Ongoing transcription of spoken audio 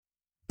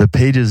The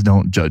pages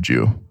don't judge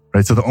you,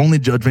 right? So the only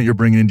judgment you're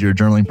bringing into your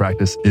journaling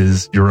practice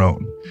is your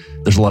own.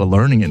 There's a lot of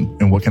learning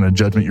in what kind of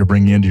judgment you're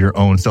bringing into your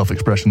own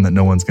self-expression that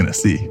no one's going to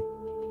see.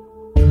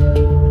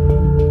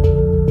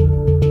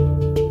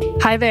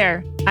 Hi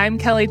there, I'm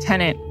Kelly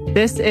Tennant.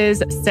 This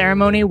is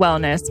Ceremony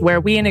Wellness,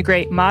 where we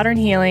integrate modern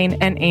healing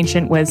and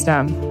ancient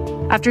wisdom.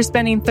 After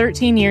spending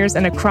 13 years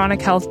in a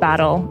chronic health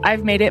battle,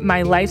 I've made it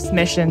my life's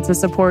mission to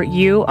support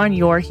you on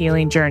your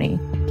healing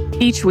journey.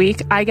 Each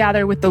week, I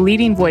gather with the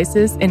leading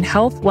voices in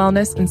health,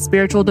 wellness, and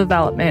spiritual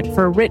development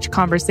for rich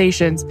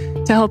conversations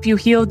to help you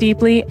heal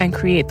deeply and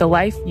create the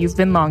life you've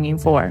been longing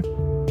for.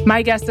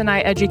 My guests and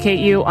I educate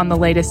you on the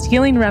latest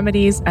healing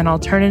remedies and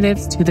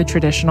alternatives to the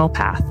traditional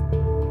path.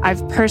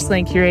 I've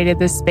personally curated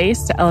this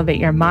space to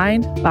elevate your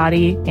mind,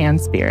 body, and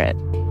spirit.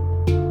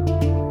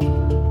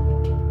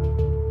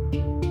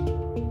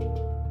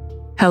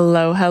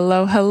 Hello,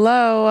 hello,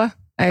 hello.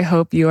 I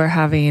hope you are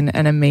having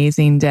an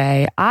amazing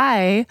day.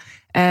 I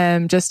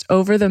am just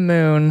over the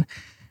moon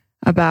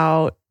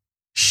about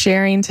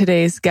sharing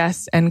today's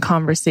guest and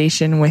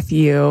conversation with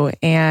you.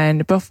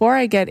 And before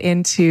I get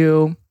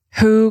into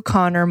who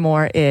Connor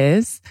Moore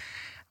is,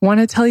 I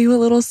want to tell you a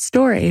little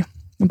story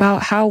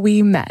about how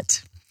we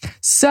met.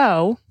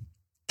 So,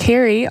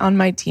 Carrie on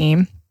my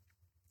team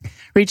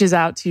reaches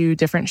out to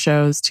different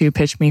shows to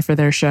pitch me for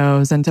their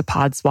shows and to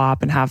pod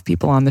swap and have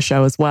people on the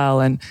show as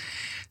well. And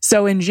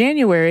so in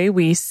January,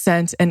 we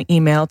sent an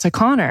email to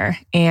Connor,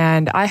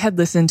 and I had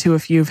listened to a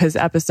few of his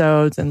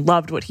episodes and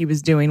loved what he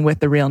was doing with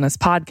the Realness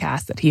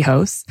podcast that he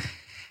hosts.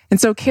 And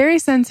so Carrie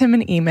sends him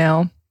an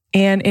email,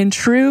 and in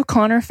true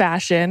Connor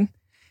fashion,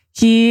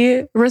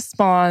 he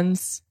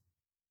responds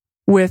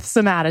with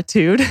some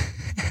attitude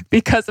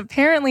because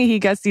apparently he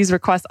gets these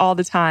requests all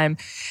the time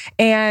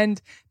and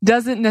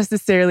doesn't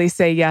necessarily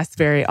say yes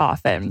very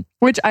often,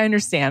 which I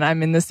understand.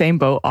 I'm in the same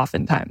boat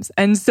oftentimes.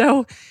 And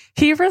so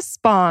he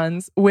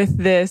responds with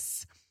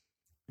this,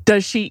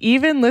 does she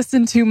even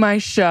listen to my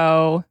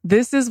show?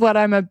 This is what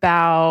I'm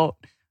about,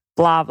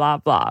 blah, blah,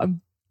 blah.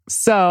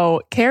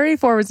 So Carrie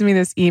forwards me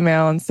this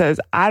email and says,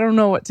 I don't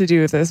know what to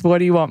do with this. What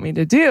do you want me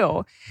to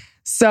do?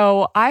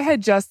 So I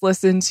had just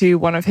listened to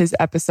one of his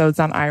episodes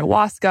on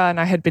ayahuasca, and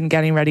I had been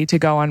getting ready to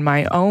go on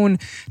my own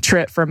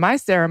trip for my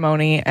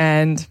ceremony.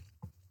 And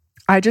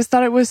I just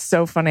thought it was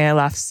so funny. I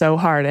laughed so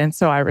hard. And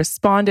so I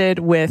responded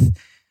with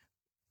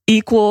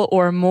equal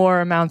or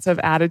more amounts of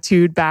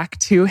attitude back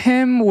to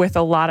him with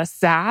a lot of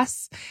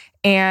sass.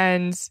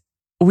 And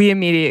we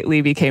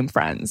immediately became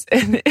friends.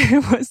 And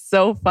it was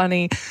so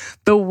funny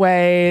the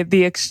way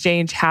the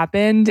exchange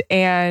happened,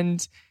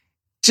 and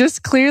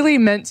just clearly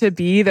meant to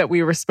be that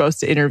we were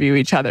supposed to interview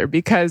each other,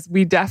 because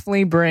we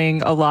definitely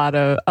bring a lot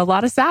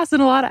of sass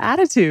and a lot of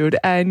attitude.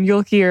 And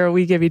you'll hear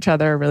we give each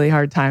other a really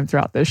hard time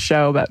throughout this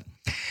show. But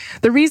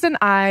the reason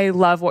I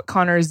love what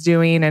Connor is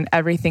doing and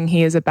everything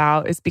he is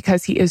about is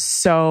because he is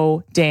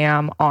so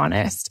damn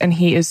honest and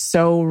he is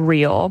so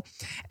real.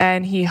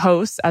 And he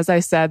hosts, as I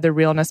said, the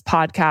Realness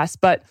podcast.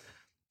 But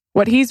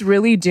what he's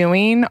really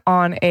doing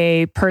on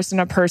a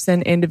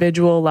person-to-person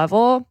individual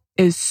level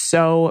is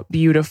so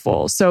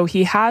beautiful. So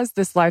he has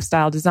this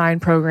lifestyle design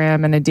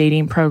program and a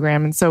dating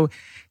program. And so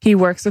he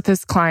works with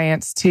his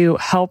clients to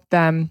help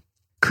them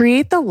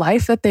create the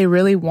life that they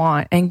really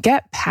want and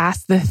get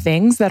past the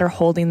things that are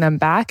holding them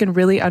back and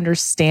really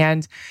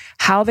understand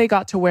how they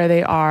got to where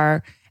they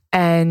are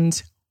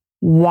and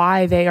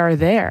why they are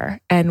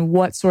there and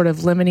what sort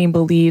of limiting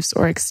beliefs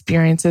or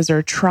experiences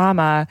or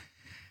trauma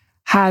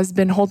has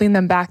been holding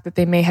them back that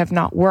they may have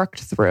not worked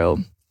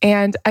through.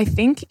 And I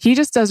think he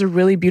just does a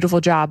really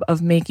beautiful job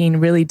of making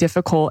really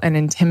difficult and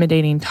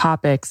intimidating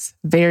topics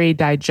very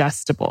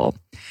digestible.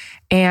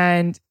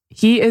 And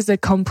he is a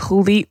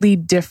completely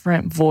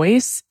different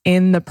voice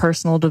in the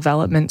personal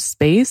development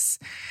space.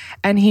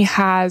 And he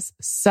has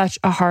such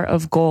a heart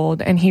of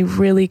gold, and he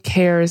really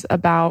cares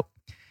about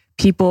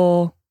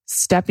people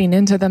stepping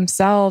into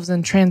themselves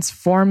and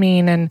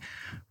transforming and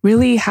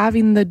really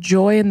having the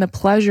joy and the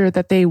pleasure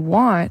that they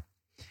want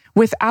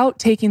without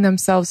taking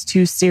themselves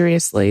too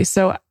seriously.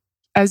 So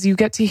as you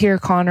get to hear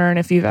Connor, and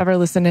if you've ever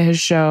listened to his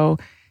show,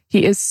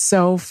 he is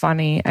so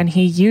funny, and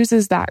he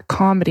uses that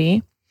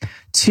comedy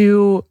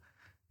to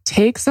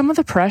take some of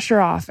the pressure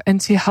off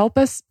and to help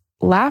us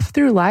laugh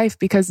through life,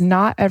 because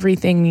not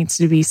everything needs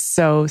to be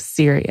so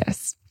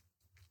serious.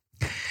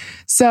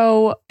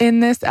 So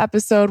in this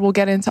episode, we'll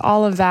get into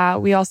all of that.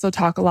 We also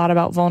talk a lot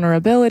about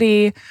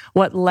vulnerability,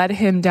 what led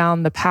him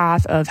down the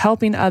path of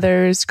helping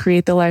others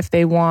create the life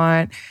they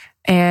want,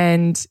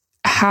 and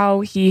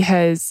how he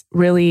has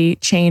really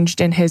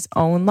changed in his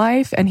own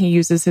life. And he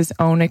uses his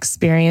own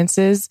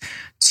experiences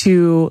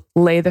to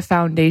lay the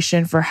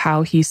foundation for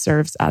how he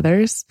serves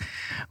others.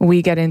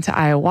 We get into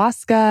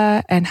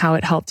ayahuasca and how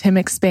it helped him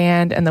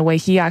expand, and the way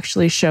he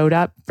actually showed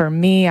up for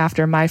me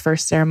after my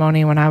first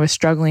ceremony when I was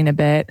struggling a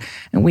bit,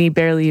 and we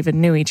barely even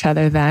knew each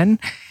other then,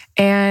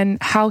 and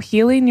how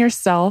healing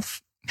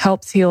yourself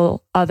helps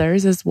heal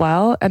others as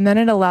well. And then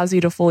it allows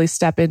you to fully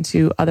step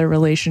into other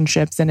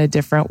relationships in a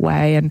different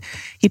way. And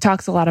he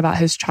talks a lot about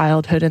his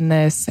childhood in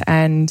this.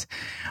 And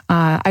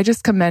I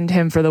just commend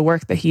him for the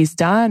work that he's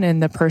done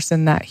and the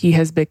person that he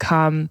has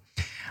become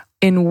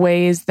in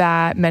ways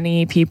that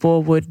many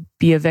people would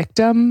be a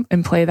victim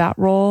and play that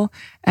role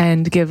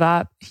and give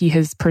up. He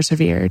has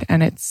persevered.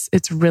 And it's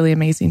really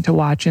amazing to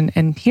watch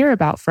and hear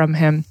about from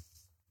him.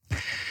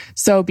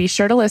 So be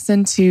sure to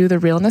listen to the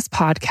Realness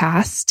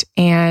podcast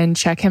and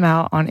check him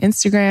out on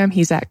Instagram.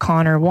 He's at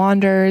Connor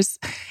Wanders.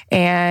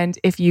 And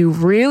if you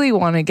really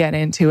want to get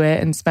into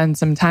it and spend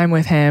some time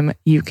with him,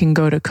 you can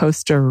go to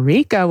Costa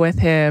Rica with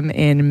him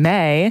in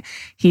May.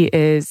 He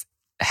is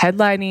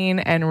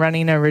headlining and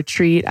running a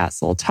retreat at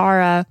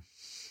Soltara.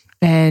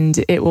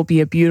 And it will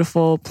be a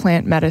beautiful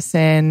plant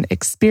medicine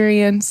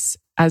experience,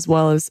 as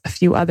well as a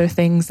few other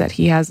things that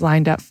he has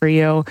lined up for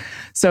you.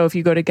 So if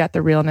you go to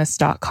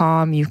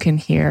gettherealness.com, you can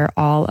hear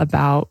all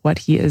about what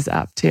he is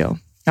up to.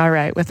 All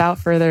right, without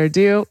further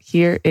ado,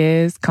 here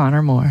is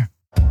Connor Moore.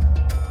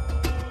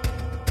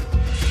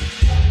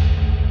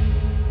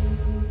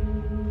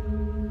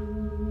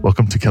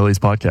 Welcome to Kelly's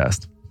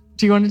podcast.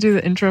 Do you want to do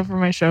the intro for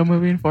my show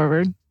moving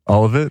forward?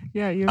 All of it?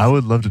 Yeah, I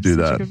would love to do such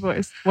that. A good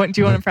voice. What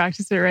do you want to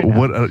practice it right now?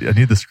 What? I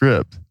need the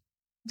script.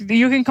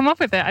 You can come up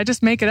with it. I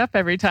just make it up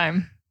every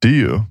time. Do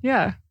you?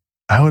 Yeah.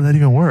 How would that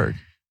even work?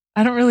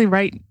 I don't really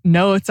write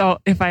notes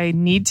if I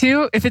need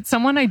to. If it's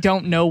someone I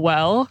don't know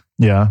well,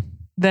 Yeah.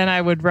 then I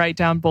would write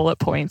down bullet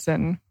points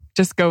and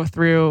just go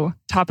through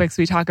topics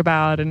we talk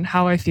about and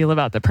how I feel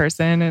about the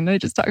person. And I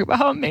just talk about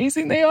how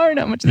amazing they are and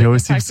how much they You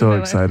always seem impacted so my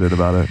life. excited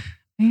about it.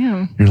 I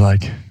am. You're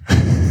like,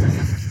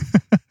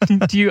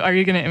 Are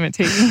you going to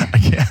imitate me? I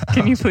can't.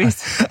 Can you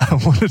please? I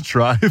want to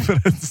try, but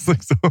it's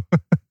like so.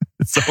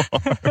 It's so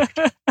hard.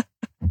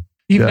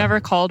 You've Yeah. never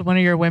called one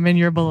of your women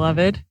your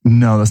beloved?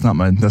 No, that's not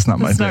my. That's not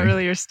my That's thing. not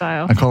really your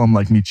style. I call them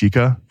like mi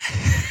chica.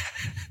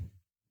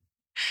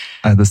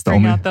 That's the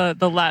Bring only. out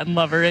the Latin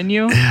lover in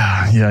you.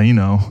 Yeah, you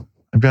know,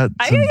 I've got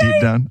some Ay, ay, deep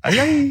ay. down. Ay,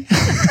 ay.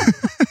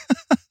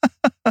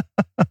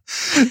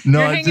 No,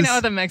 You're I hanging out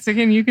with a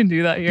Mexican. You can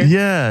do that here.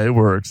 Yeah, it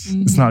works.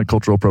 It's not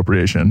cultural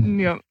appropriation.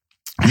 Yep.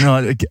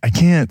 No, I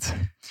can't.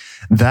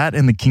 That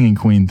and the king and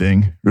queen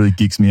thing really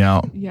geeks me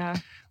out. Yeah.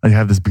 I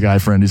have this guy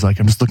friend. He's like,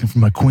 I'm just looking for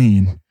my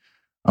queen.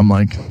 I'm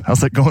like, how's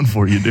that going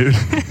for you, dude?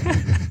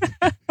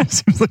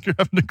 Seems like you're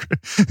having a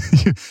great.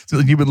 Seems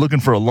like you've been looking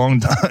for a long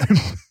time.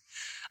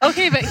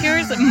 Okay, but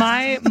here's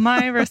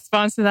my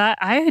response to that.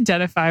 I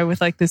identify with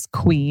like this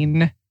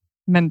queen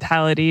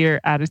mentality or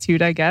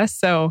attitude, I guess.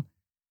 So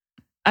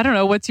I don't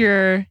know. What's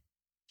your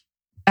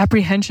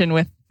apprehension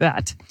with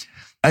that?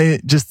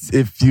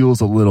 It feels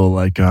a little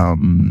like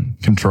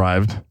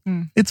contrived.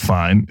 It's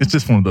fine. It's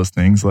just one of those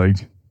things. Like,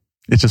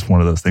 it's just one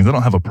of those things. I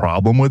don't have a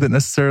problem with it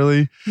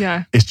necessarily.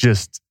 Yeah.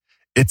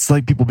 It's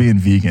like people being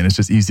vegan. It's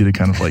just easy to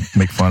kind of like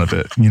make fun of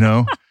it, you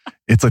know?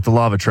 It's like the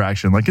law of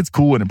attraction. Like, it's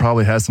cool and it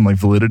probably has some like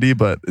validity,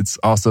 but it's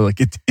also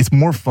like, it's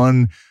more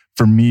fun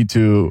for me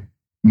to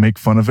make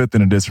fun of it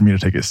than it is for me to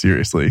take it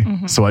seriously.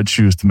 Mm-hmm. So I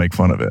choose to make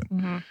fun of it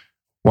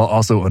while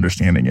also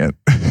understanding it.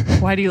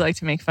 Why do you like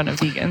to make fun of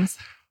vegans?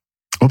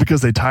 Well,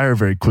 because they tire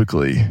very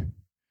quickly.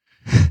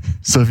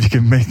 So if you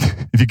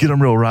get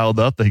them real riled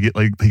up, they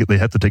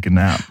have to take a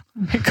nap.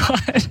 Oh my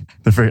God.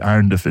 They're very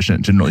iron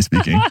deficient, generally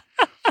speaking.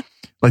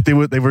 Like they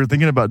were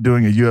thinking about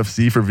doing a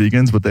UFC for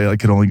vegans, but they like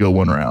could only go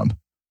one round.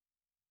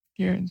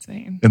 You're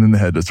insane. And then they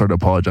had to start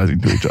apologizing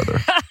to each other.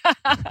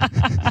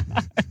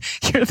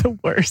 You're the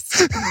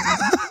worst.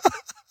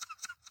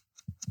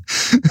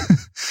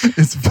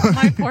 It's funny.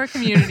 My poor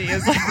community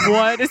is like,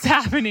 what is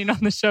happening on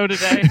the show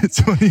today? It's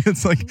funny.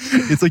 It's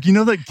like you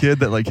know that kid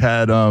that like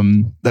had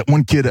that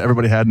one kid that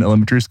everybody had in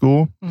elementary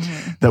school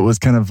that was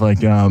kind of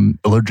like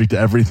allergic to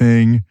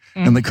everything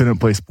and they couldn't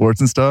play sports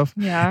and stuff.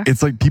 Yeah.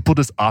 It's like people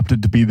just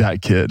opted to be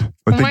that kid.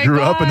 Like they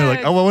grew up and they're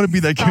like, oh, I want to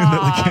be that kid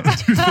that like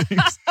can't do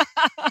things.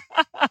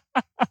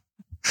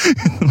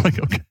 I'm like,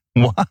 okay,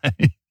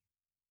 why?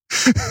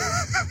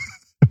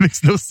 It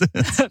makes no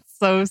sense. That's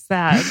so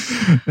sad.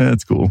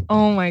 That's cool.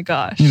 Oh my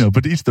gosh. You know,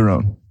 but to each their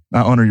own. I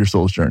honor your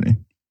soul's journey.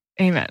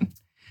 Amen.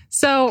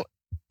 So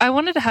I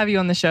wanted to have you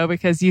on the show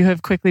because you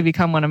have quickly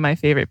become one of my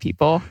favorite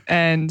people.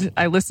 And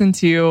I listened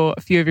to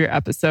a few of your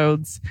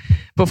episodes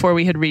before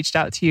we had reached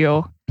out to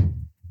you.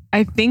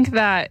 I think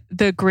that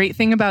the great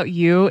thing about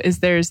you is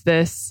there's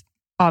this,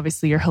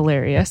 obviously you're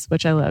hilarious,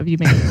 which I love. You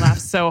make me laugh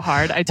so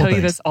hard. I tell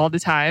you this all the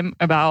time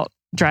about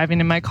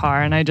driving in my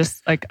car and I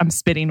just like, I'm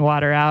spitting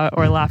water out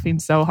or laughing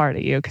so hard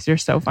at you because you're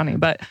so funny.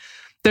 But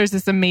there's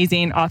this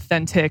amazing,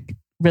 authentic,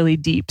 really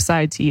deep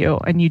side to you.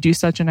 And you do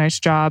such a nice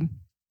job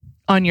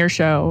on your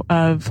show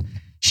of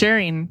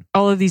sharing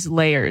all of these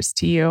layers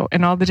to you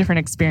and all the different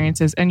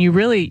experiences. And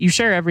you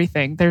share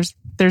everything. There's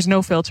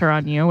no filter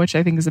on you, which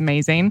I think is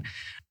amazing.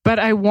 But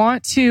I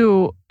want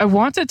to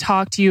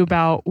talk to you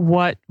about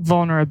what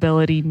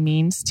vulnerability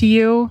means to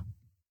you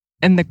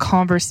and the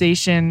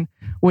conversation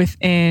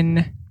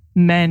within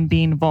men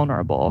being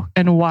vulnerable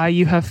and why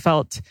you have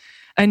felt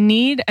a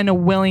need and a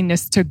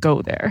willingness to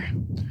go there.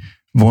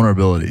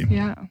 vulnerability.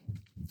 Yeah.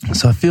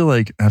 So I feel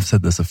like I've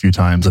said this a few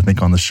times, I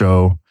think on the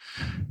show,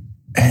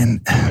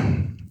 and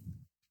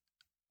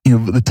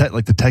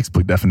the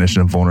textbook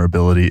definition of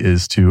vulnerability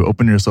is to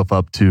open yourself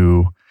up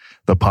to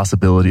the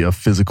possibility of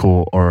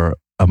physical or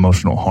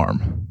emotional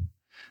harm.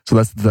 So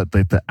that's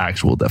the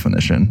actual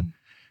definition,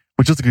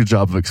 which does a good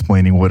job of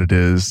explaining what it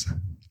is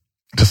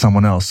to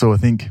someone else. So I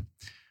think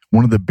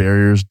one of the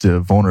barriers to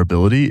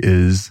vulnerability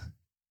is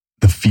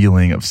the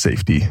feeling of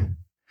safety.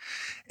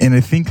 And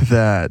I think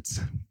that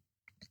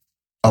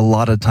a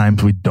lot of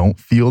times we don't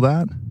feel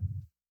that.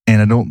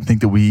 And I don't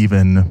think that we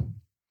even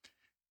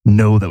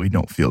know that we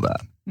don't feel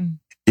that.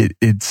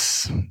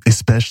 It's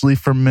especially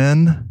for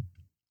men.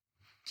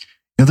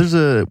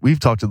 We've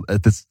talked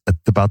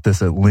about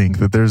this at length,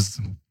 that there's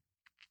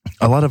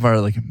a lot of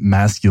our like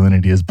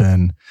masculinity has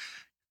been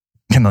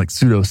kind of like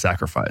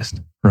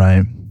pseudo-sacrificed,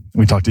 right?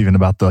 We talked even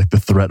about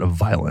the threat of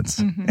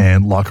violence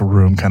and locker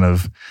room, kind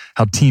of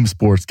how team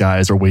sports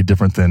guys are way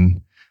different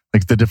than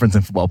like the difference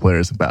in football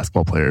players and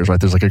basketball players, right?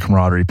 There's like a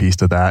camaraderie piece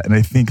to that. And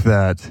I think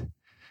that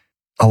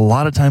a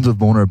lot of times with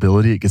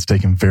vulnerability, it gets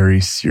taken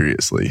very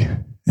seriously.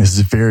 This is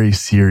a very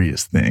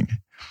serious thing.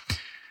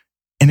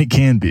 And it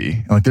can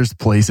be. Like there's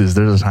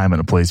a time and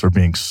a place for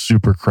being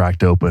super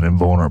cracked open and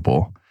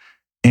vulnerable.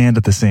 And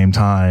at the same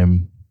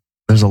time,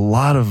 there's a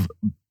lot of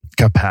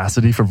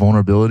capacity for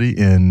vulnerability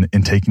in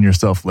taking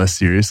yourself less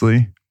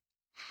seriously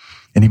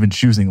and even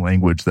choosing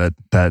language that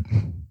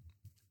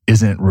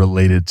isn't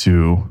related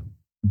to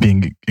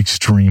being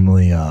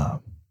extremely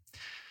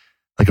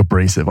like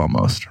abrasive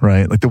almost,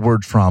 right? Like the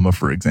word trauma,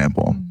 for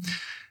example.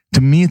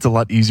 To me, it's a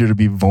lot easier to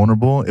be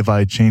vulnerable if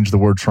I change the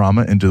word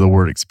trauma into the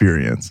word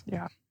experience.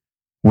 Yeah.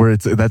 Where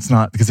that's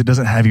not, because it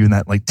doesn't have you in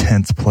that like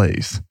tense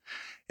place.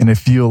 And I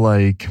feel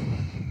like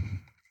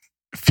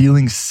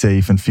feeling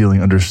safe and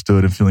feeling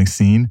understood and feeling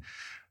seen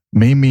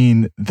may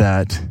mean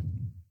that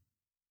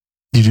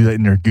you do that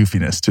in your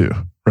goofiness too,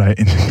 right?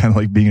 And kind of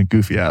like being a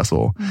goofy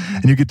asshole.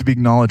 And you get to be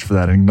acknowledged for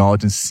that and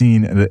acknowledged and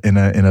seen in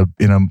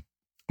a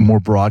more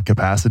broad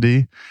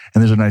capacity.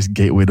 And there's a nice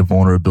gateway to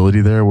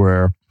vulnerability there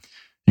where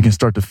you can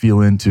start to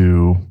feel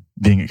into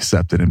being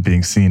accepted and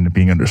being seen and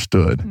being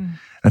understood. And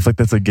I feel like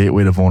that's a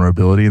gateway to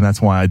vulnerability. And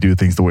that's why I do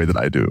things the way that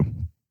I do.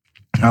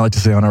 I like to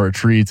say on our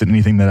retreats and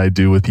anything that I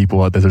do with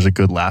people that there's a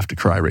good laugh to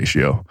cry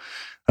ratio.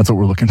 That's what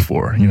we're looking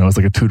for. It's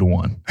like a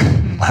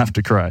 2-to-1 laugh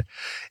to cry.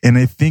 And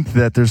I think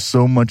that there's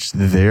so much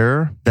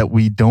there that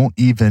we don't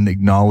even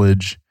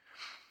acknowledge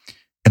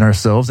in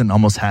ourselves and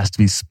almost has to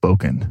be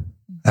spoken.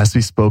 It has to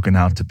be spoken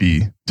out to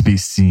be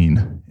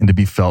seen and to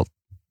be felt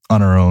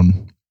on our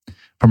own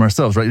from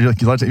ourselves, right?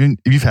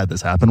 You've had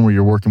this happen where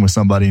you're working with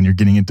somebody and you're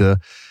getting into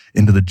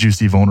the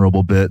juicy,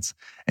 vulnerable bits,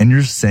 and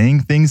you're saying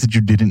things that you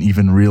didn't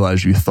even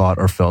realize you thought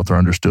or felt or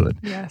understood.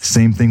 Yes.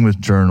 Same thing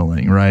with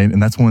journaling, right?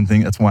 And that's one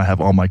thing. That's why I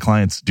have all my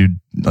clients do.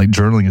 Like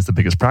journaling is the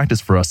biggest practice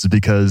for us, is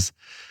because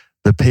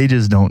the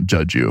pages don't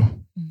judge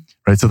you,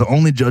 right? So the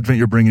only judgment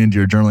you're bringing into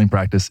your journaling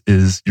practice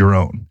is your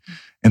own,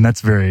 and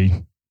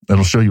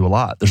that'll show you a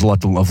lot. There's a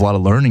lot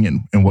of learning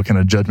in what kind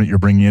of judgment you're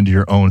bringing into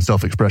your own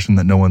self-expression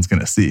that no one's going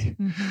to see.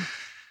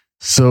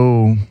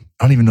 So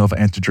I don't even know if I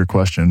answered your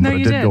question, but I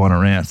did go on a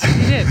rant. You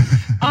did.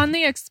 On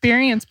the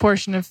experience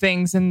portion of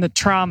things and the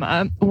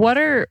trauma, what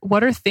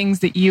are things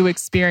that you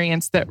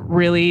experienced that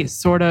really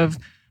sort of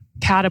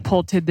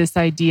catapulted this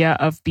idea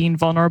of being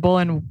vulnerable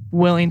and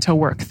willing to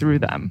work through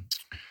them?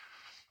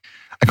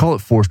 I call it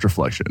forced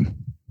reflection.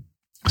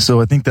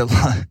 So I think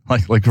that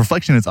like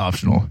reflection is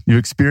optional. You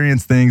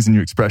experience things and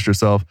you express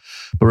yourself,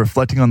 but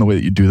reflecting on the way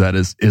that you do that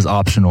is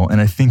optional. And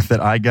I think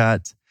that I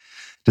got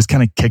just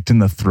kind of kicked in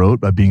the throat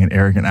by being an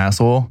arrogant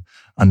asshole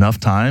enough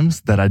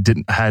times that I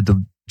had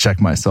to check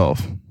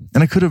myself.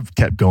 And I could have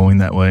kept going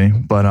that way,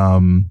 but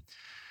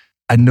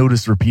I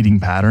noticed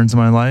repeating patterns in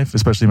my life,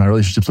 especially my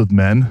relationships with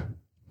men.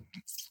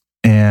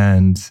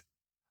 And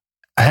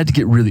I had to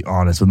get really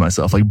honest with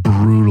myself, like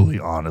brutally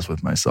honest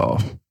with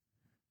myself.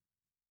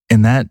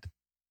 And that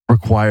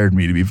required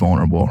me to be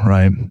vulnerable,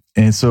 right?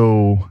 And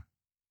so,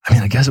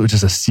 I guess it was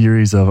just a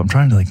series of,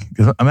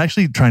 I'm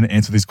actually trying to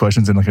answer these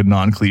questions in like a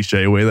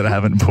non-cliche way that I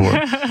haven't before.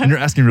 And you're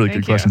asking really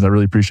good questions. I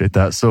really appreciate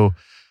that. So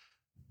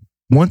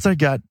once I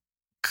got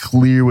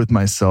clear with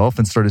myself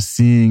and started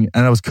seeing,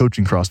 and I was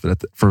coaching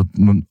CrossFit for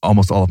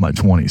almost all of my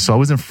 20s. So I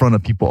was in front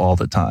of people all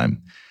the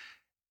time.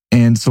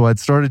 And so I'd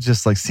started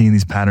just like seeing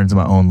these patterns in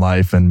my own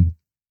life and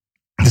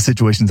the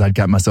situations I'd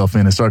got myself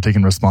in. I started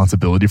taking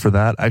responsibility for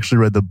that. I actually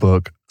read the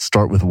book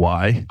Start With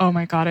Why. Oh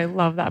my God, I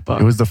love that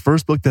book. It was the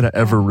first book that I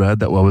ever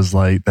read that was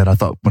like, that I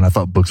thought, when I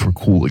thought books were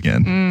cool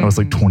again. I was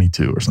like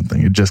 22 or something.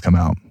 It had just come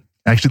out.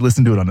 I actually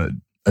listened to it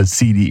on a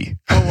CD.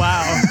 Oh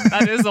wow,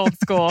 that is old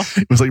school.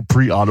 It was like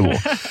pre-Audible.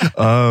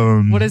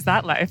 What is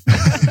that life?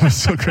 It was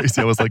so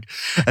crazy. I was like,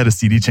 I had a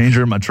CD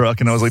changer in my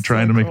truck and I was like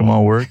trying to make them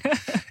all work.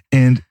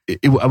 And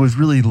I was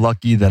really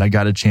lucky that I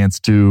got a chance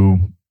to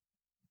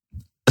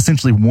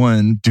essentially,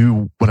 one,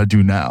 do what I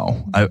do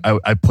now.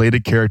 I played a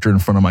character in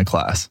front of my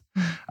class.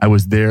 I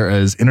was there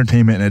as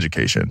entertainment and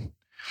education.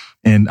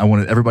 And I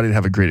wanted everybody to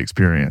have a great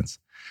experience.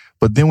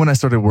 But then when I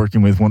started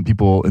working with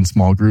people in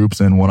small groups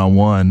and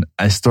one-on-one,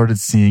 I started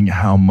seeing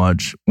how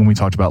much, when we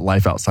talked about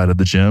life outside of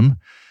the gym,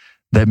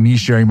 that me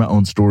sharing my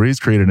own stories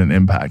created an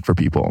impact for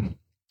people.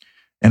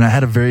 And I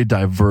had a very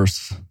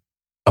diverse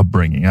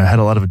upbringing. I had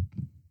a lot of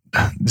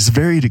just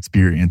varied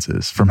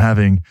experiences, from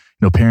having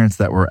parents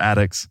that were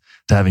addicts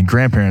to having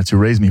grandparents who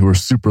raised me who were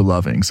super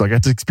loving. So I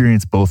got to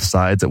experience both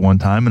sides at one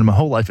time. And my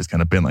whole life has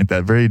kind of been like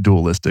that, very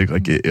dualistic.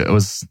 Like it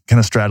was kind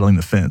of straddling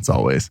the fence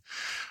always.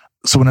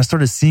 So when I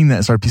started seeing that,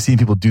 I started seeing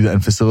people do that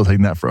and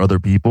facilitating that for other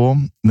people,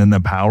 and then the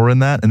power in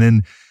that. And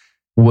then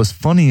what's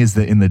funny is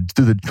that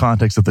through the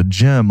context of the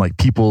gym, like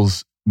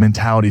people's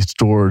mentalities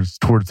towards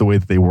the way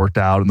that they worked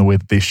out and the way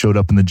that they showed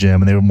up in the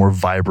gym, and they were more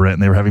vibrant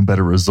and they were having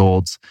better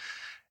results.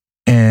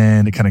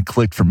 And it kind of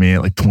clicked for me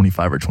at like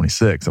 25 or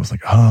 26. I was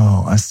like,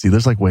 oh, I see.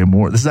 There's like way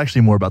more. This is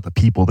actually more about the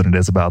people than it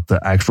is about the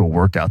actual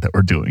workout that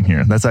we're doing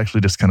here. That's actually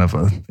just kind of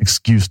an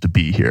excuse to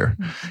be here.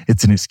 Mm-hmm.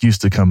 It's an excuse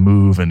to come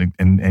move and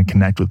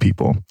connect with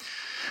people.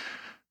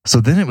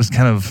 So then it was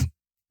kind of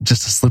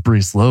just a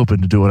slippery slope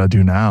into do what I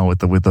do now with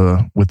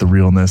the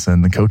realness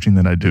and the coaching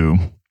that I do.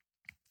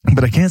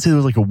 But I can't say there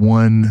was like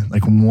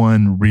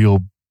one real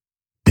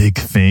big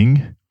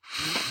thing.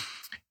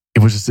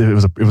 It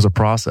was a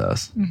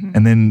process. Mm-hmm.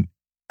 And then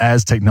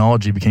as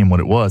technology became what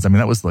it was, I mean,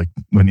 that was like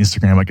when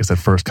Instagram, I guess, had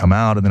first come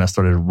out. And then I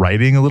started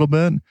writing a little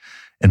bit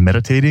and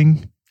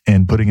meditating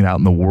and putting it out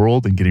in the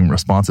world and getting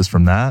responses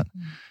from that.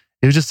 Mm-hmm.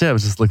 It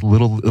was just like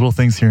little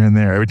things here and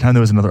there. Every time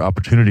there was another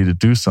opportunity to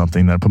do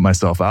something, that I put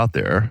myself out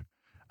there.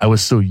 I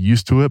was so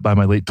used to it by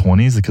my late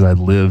 20s because I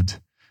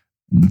lived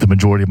the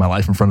majority of my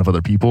life in front of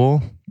other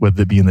people,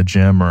 whether it be in the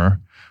gym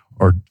or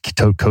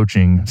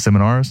coaching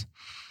seminars,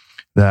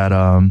 that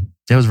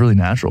it was really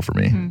natural for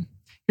me. Mm-hmm.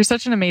 You're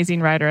such an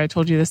amazing writer. I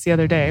told you this the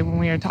other day when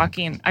we were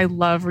talking. I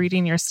love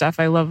reading your stuff.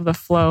 I love the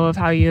flow of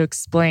how you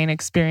explain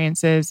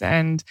experiences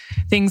and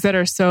things that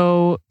are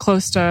so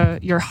close to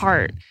your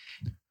heart.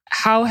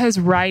 How has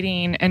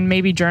writing, and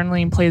maybe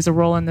journaling plays a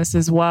role in this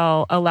as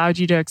well, allowed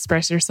you to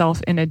express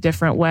yourself in a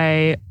different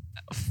way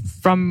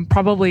from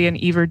probably an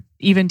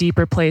even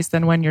deeper place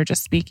than when you're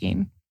just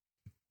speaking?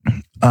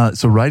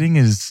 So writing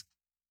is,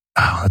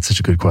 that's such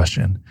a good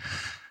question.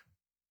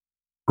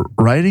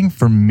 Writing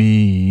for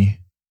me,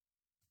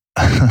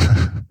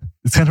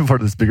 it's kind of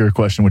part of this bigger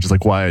question, which is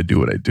like why I do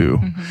what I do.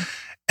 Mm-hmm.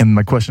 And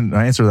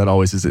my answer to that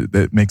always is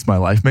it makes my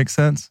life make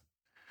sense.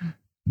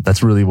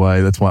 That's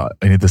why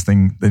I need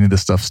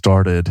this stuff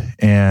started.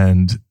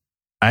 And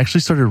I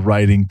actually started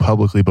writing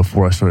publicly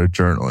before I started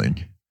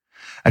journaling.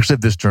 I actually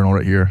have this journal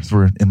right here. So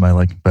we're in my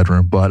like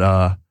bedroom, but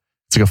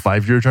it's like a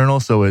 5-year journal.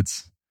 So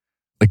it's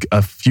like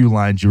a few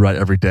lines you write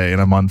every day,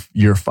 and I'm on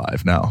year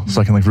 5 now. Mm-hmm.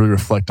 So I can like really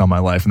reflect on my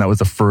life. And that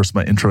was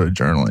my intro to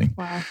journaling.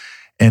 Wow.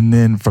 And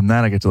then from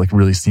that, I get to like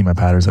really see my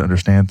patterns and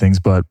understand things.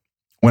 But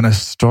when I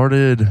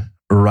started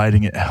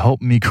writing, it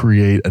helped me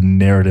create a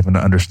narrative and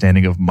an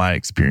understanding of my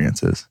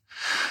experiences.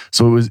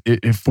 So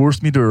it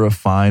forced me to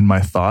refine my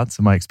thoughts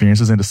and my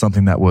experiences into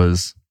something that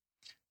was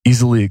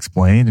easily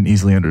explained and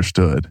easily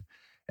understood.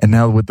 And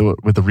now with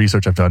the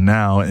research I've done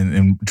now,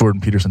 and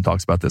Jordan Peterson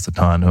talks about this a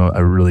ton. I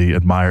really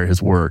admire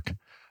his work.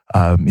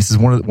 He says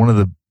one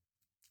of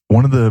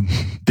the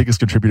biggest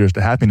contributors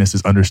to happiness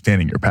is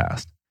understanding your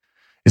past.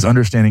 Is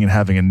understanding and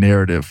having a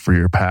narrative for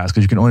your past,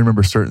 because you can only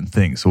remember certain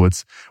things. So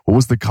it's what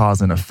was the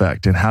cause and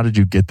effect, and how did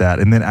you get that?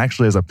 And then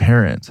actually as a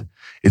parent,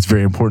 it's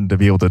very important to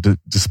be able to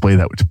display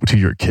that to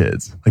your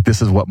kids. Like,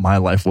 this is what my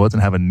life was,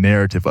 and have a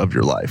narrative of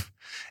your life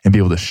and be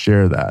able to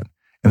share that.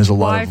 And there's a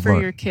lot of... Why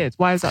for your kids?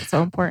 Why is that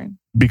so important?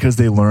 Because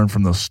they learn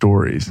from those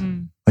stories.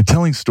 Like,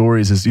 telling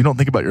stories is, you don't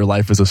think about your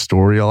life as a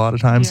story a lot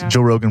of times. Yeah.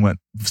 Joe Rogan went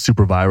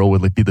super viral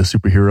with like be the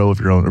superhero of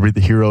your own, or be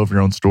the hero of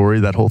your own story,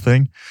 that whole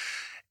thing.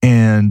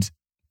 And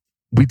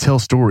we tell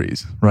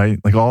stories, right?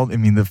 Like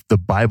the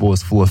Bible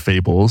is full of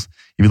fables.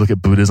 If you look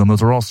at Buddhism,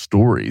 those are all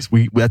stories.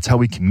 That's how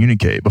we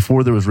communicate.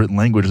 Before there was written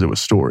language, there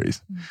was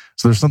stories.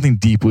 So there's something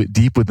deep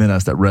within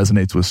us that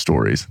resonates with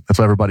stories. That's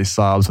why everybody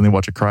sobs when they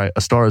watch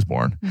A Star Is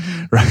Born,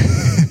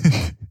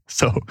 right?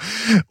 So,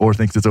 or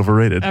thinks it's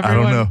overrated. I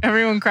don't know.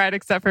 Everyone cried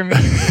except for me.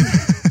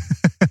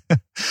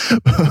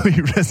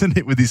 You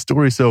resonate with these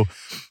stories. So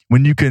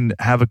when you can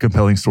have a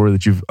compelling story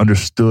that you've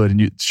understood,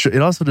 and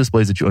it also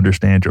displays that you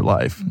understand your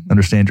life,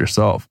 understand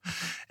yourself,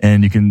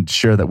 and you can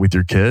share that with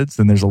your kids,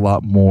 then there's a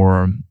lot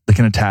more that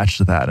can attach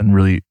to that and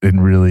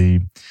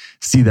really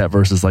see that,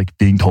 versus like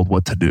being told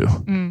what to do.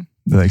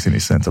 That makes any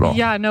sense at all.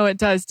 Yeah, no, it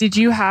does. Did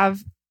you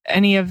have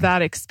any of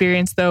that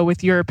experience though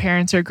with your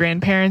parents or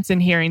grandparents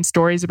and hearing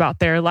stories about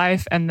their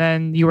life, and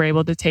then you were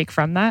able to take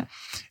from that?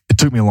 It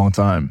took me a long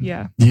time.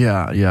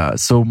 Yeah.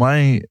 So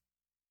my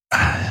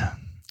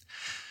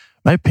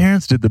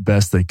parents did the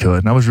best they could,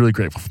 and I was really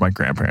grateful for my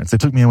grandparents. They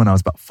took me in when I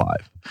was about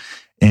 5.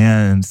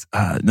 And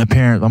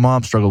my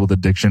mom struggled with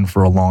addiction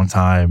for a long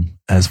time,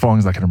 as long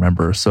as I can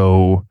remember.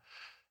 So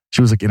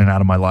she was like in and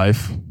out of my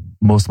life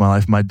most of my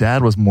life. My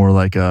dad was more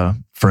like a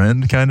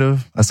friend, kind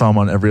of. I saw him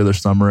on every other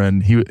summer,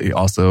 and he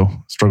also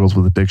struggles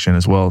with addiction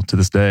as well to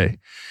this day.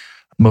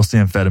 Mostly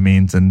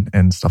amphetamines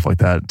and stuff like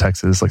that.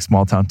 Texas, like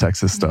small town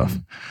Texas stuff.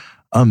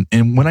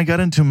 And when I got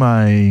into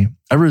I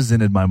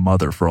resented my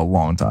mother for a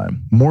long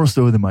time, more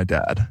so than my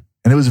dad.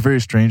 And it was very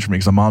strange for me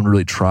because my mom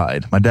really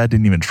tried. My dad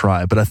didn't even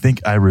try, but I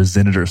think I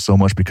resented her so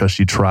much because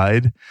she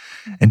tried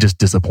and just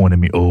disappointed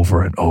me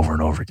over and over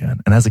and over again.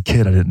 And as a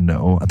kid, I didn't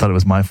know. I thought it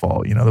was my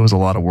fault. You know, there was a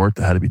lot of work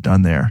that had to be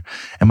done there.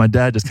 And my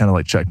dad just kind of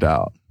like checked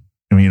out.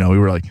 I mean, you know, we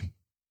were like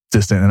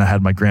distant, and I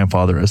had my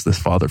grandfather as this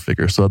father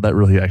figure. So that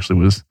really actually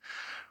was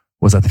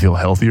I feel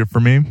healthier for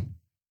me.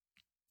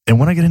 And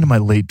when I get into my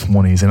late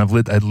 20s, and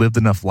I'd lived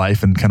enough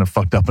life and kind of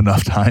fucked up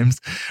enough times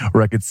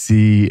where I could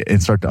see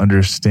and start to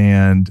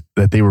understand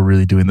that they were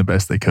really doing the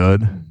best they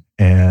could.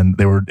 And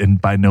they were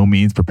by no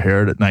means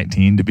prepared at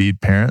 19 to be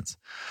parents.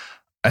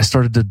 I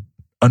started to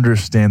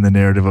understand the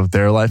narrative of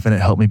their life, and it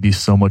helped me be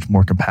so much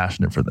more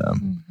compassionate for them.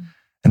 Mm-hmm.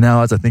 And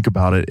now as I think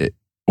about it,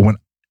 when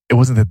it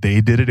wasn't that they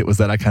did it, it was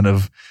that I kind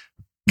of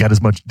got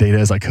as much data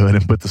as I could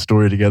and put the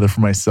story together for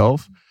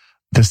myself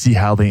to see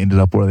how they ended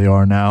up where they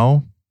are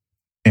now.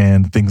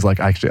 And things like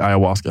actually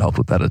ayahuasca helped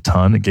with that a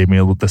ton. It gave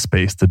me the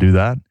space to do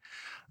that.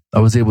 I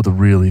was able to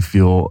really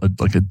feel a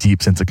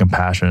deep sense of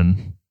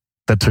compassion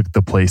that took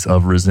the place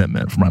of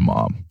resentment for my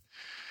mom.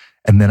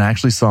 And then I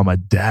actually saw my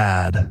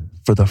dad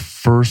for the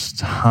first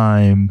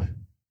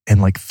time in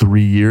like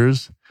 3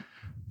 years,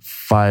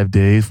 4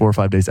 or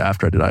 5 days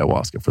after I did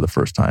ayahuasca for the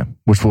first time,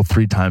 which was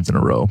 3 times in a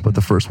row. But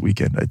the first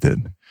weekend I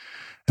did.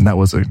 And that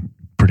was a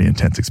pretty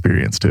intense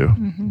experience too.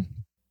 Mm-hmm.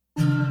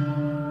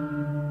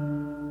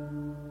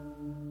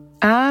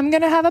 I'm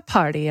going to have a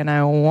party and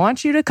I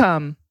want you to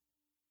come.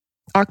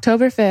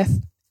 October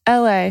 5th,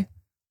 LA,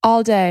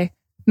 all day,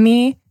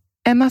 me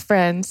and my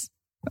friends.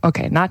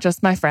 Okay, not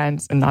just my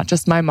friends and not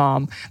just my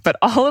mom, but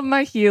all of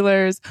my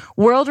healers,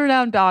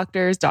 world-renowned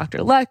doctors, Dr.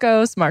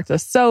 Lekos, Martha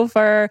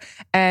Sofer,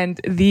 and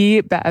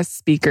the best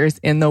speakers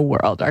in the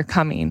world are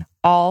coming,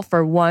 all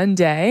for one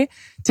day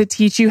to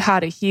teach you how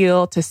to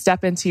heal, to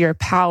step into your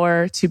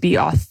power, to be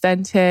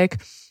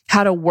authentic,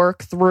 how to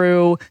work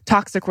through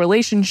toxic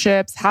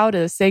relationships, how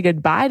to say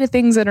goodbye to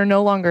things that are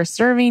no longer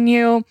serving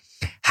you,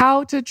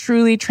 how to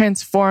truly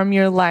transform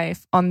your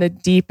life on the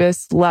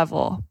deepest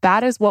level.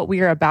 That is what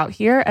we are about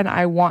here. And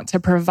I want to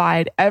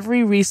provide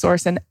every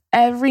resource and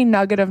every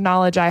nugget of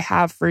knowledge I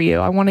have for you.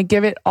 I want to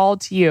give it all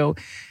to you.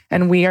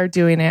 And we are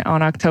doing it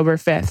on October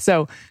 5th.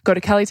 So go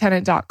to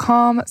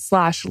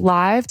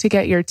kellytennant.com/live to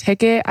get your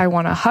ticket. I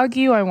want to hug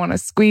you. I want to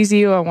squeeze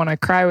you. I want to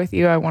cry with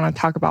you. I want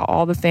to talk about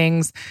all the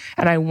things,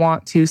 and I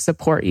want to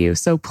support you.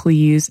 So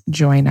please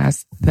join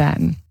us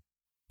then.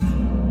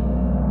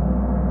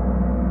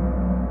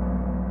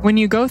 When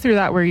you go through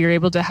that, where you're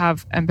able to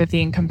have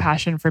empathy and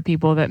compassion for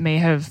people that may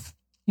have,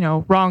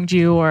 wronged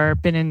you or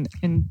been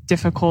in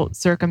difficult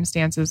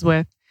circumstances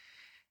with,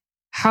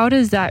 how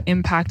does that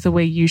impact the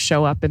way you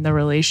show up in the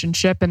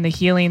relationship and the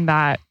healing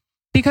that,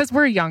 because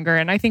we're younger,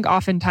 and I think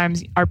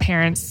oftentimes our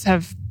parents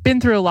have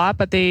been through a lot,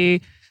 but they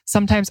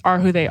sometimes are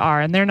who they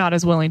are and they're not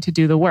as willing to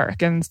do the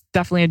work. And it's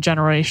definitely a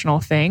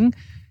generational thing.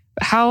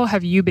 How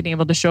have you been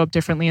able to show up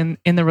differently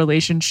in the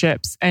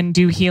relationships and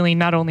do healing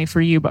not only for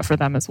you, but for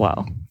them as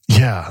well?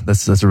 Yeah,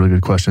 that's a really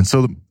good question.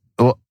 So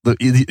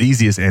the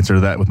easiest answer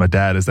to that with my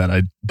dad is that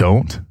I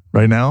don't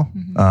right now.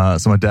 Mm-hmm.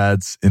 So my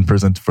dad's in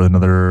prison he's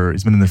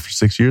been in there for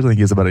 6 years. I think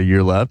he has about a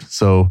year left.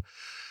 So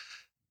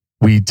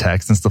we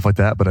text and stuff like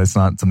that, but it's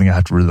not something I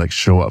have to really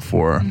show up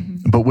for.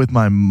 Mm-hmm. But with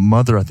my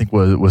mother, I think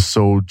what was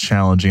so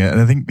challenging, and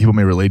I think people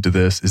may relate to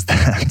this, is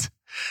that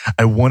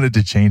I wanted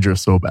to change her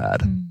so bad.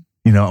 Mm-hmm.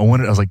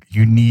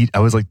 I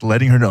was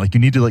letting her know, you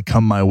need to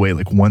come my way,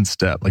 one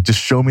step, just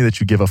show me that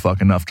you give a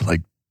fuck enough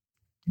to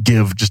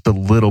give just a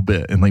little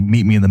bit and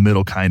meet me in the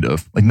middle, kind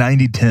of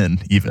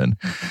 90-10 even.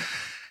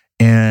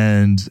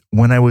 And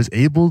when I was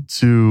able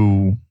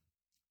to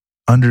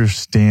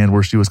understand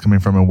where she was coming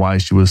from and why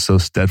she was so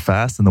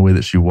steadfast in the way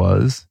that she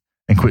was,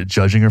 and quit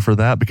judging her for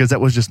that, because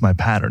that was just my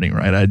patterning,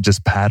 right? I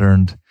just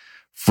patterned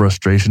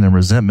frustration and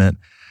resentment.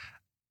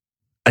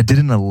 I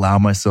didn't allow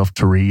myself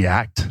to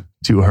react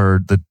to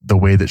her the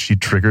way that she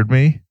triggered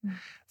me.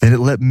 Then it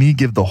let me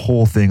give the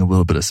whole thing a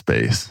little bit of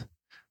space.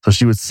 So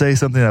she would say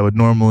something I would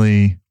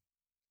normally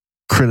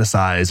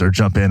criticize or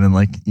jump in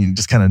and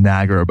just kind of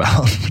nag her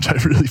about, which I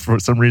really, for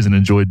some reason,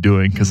 enjoyed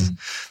doing, because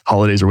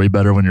holidays are way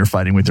better when you're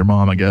fighting with your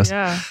mom, I guess.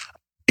 Yeah.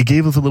 It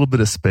gave us a little bit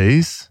of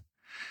space.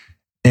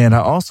 And I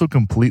also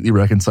completely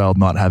reconciled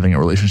not having a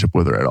relationship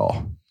with her at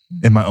all.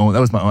 In my own,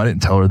 I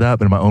didn't tell her that,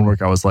 but in my own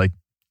work, I was like,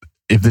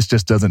 if this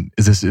just isn't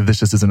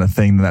a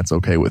thing, then that's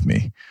okay with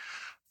me.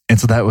 And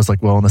so that was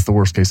that's the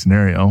worst case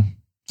scenario.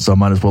 So I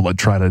might as well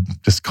try to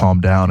just calm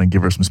down and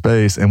give her some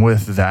space. And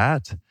with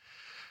that,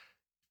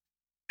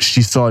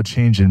 she saw a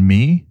change in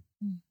me.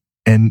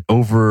 And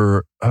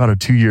over about a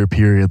 2-year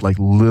period,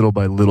 little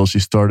by little, she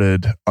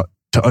started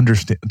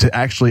to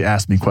actually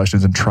ask me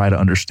questions and try to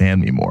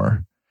understand me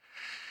more.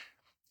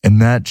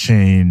 And that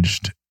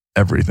changed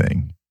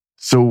everything.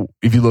 So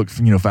if you look,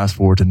 fast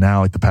forward to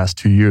now, the past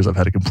 2 years, I've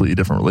had a completely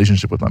different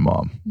relationship with my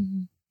mom.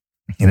 Mm-hmm.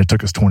 And it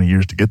took us 20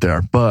 years to get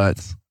there,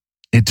 but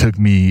it took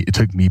me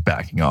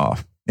backing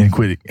off and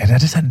quitting. And I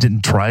just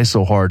didn't try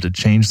so hard to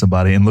change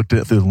somebody and looked at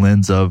it through the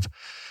lens of,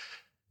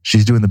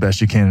 she's doing the best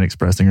she can and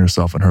expressing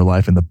herself in her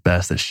life in the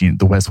best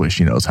way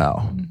she knows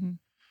how. Mm-hmm.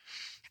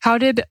 How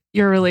did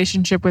your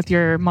relationship with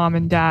your mom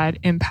and dad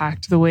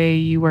impact the way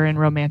you were in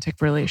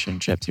romantic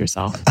relationships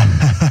yourself?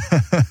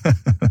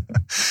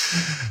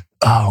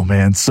 Oh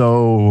man.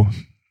 So,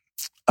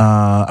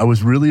 I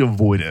was really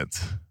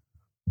avoidant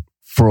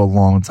for a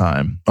long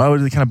time. I would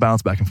kind of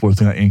bounce back and forth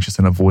between anxious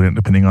and avoidant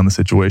depending on the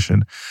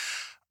situation.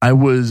 I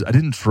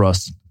didn't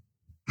trust,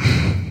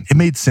 it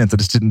made sense. I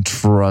just didn't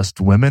trust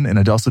women. And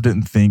I also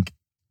didn't think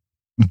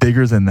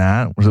bigger than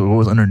that. What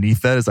was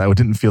underneath that is I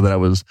didn't feel that I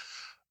was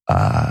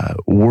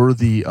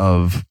worthy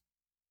of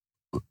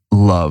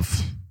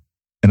love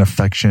and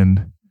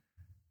affection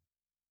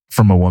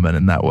from a woman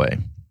in that way.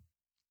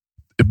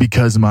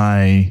 Because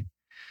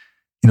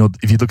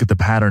if you look at the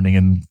patterning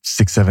in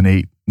 6, 7,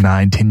 8,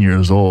 9, 10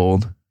 years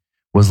old,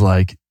 was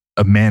like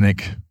a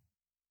manic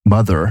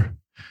mother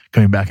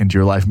coming back into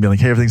your life and being like,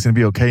 hey, everything's going to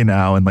be okay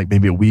now. And like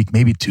maybe a week,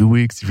 maybe 2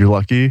 weeks if you're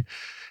lucky.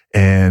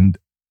 And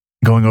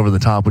going over the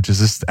top, which is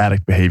this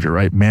addict behavior,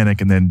 right?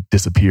 Manic and then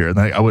disappear. And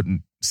I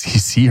wouldn't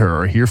see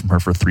her or hear from her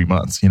for 3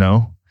 months,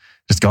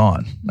 just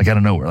gone. Like out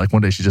of nowhere. Like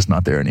one day she's just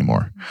not there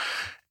anymore.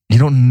 You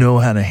don't know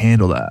how to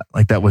handle that.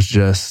 Like that was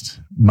just,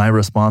 my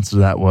response to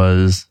that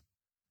was,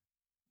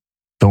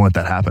 don't let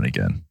that happen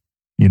again.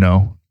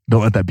 Don't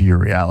let that be your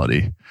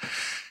reality.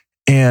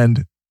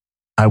 And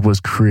I was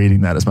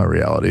creating that as my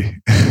reality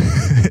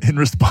in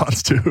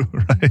response to,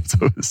 right?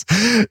 So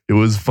it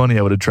was funny.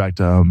 I would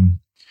attract,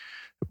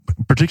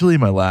 particularly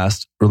my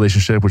last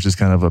relationship, which is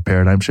kind of a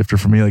paradigm shifter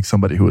for me, like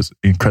somebody who was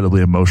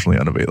incredibly emotionally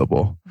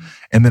unavailable.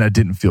 And then I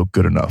didn't feel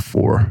good enough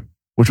for,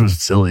 which was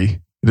silly.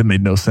 It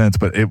made no sense,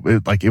 but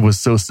it was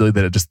so silly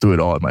that it just threw it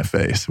all in my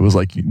face. It was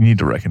like, you need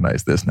to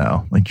recognize this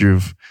now. Like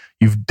you've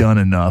done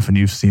enough and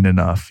you've seen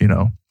enough,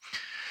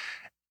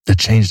 It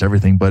changed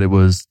everything. But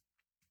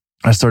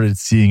I started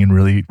seeing and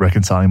really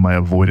reconciling my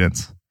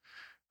avoidance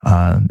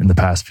in the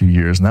past few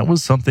years. And that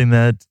was something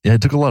that it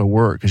took a lot of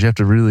work because you have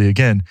to really,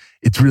 again,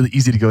 it's really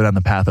easy to go down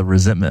the path of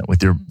resentment with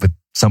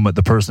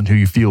the person who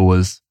you feel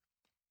was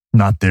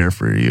not there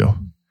for you.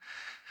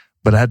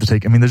 But I had to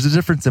there's a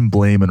difference in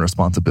blame and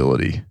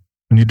responsibility.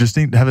 When you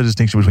have a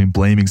distinction between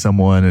blaming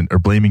someone or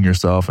blaming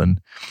yourself and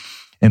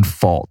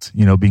fault,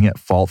 being at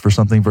fault for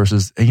something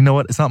versus, hey, you know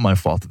what? It's not my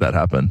fault that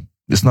happened.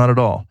 It's not at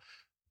all.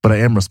 But I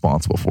am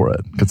responsible for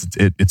it because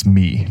it's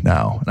me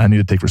now. And I need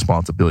to take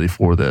responsibility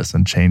for this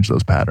and change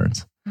those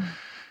patterns.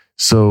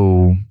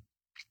 So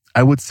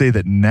I would say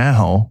that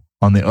now,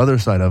 on the other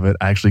side of it,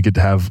 I actually get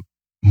to have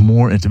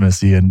more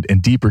intimacy and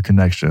deeper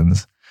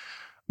connections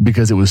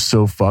because it was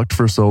so fucked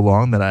for so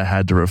long that I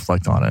had to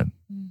reflect on it.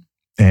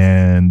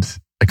 And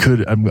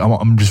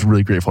I'm just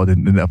really grateful I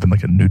didn't end up in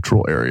like a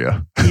neutral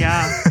area.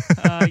 Yeah.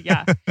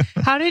 Yeah.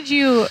 How did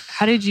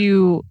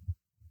you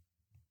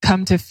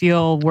come to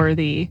feel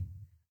worthy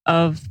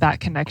of that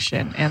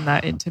connection and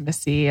that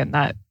intimacy and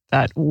that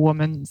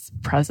woman's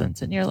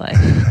presence in your life?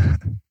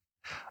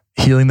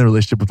 Healing the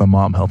relationship with my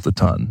mom helped a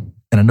ton.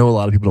 And I know a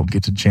lot of people don't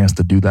get a chance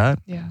to do that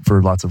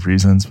for lots of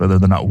reasons, whether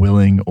they're not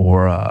willing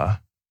or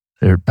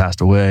they're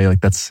passed away.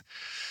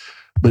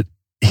 But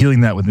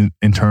healing that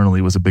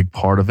internally was a big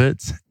part of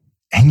it.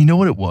 And you know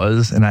what it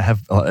was? And I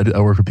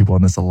work with people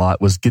on this a lot,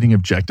 was getting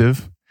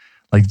objective.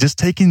 Like just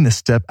taking the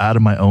step out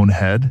of my own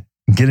head,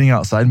 getting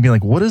outside and being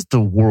like, what is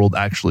the world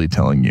actually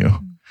telling you?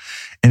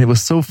 And it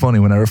was so funny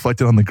when I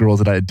reflected on the girls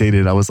that I had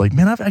dated. I was like,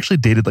 man, I've actually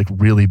dated like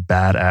really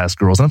badass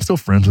girls. And I'm still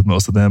friends with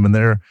most of them. And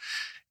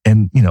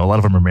a lot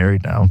of them are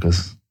married now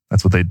because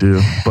that's what they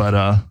do. But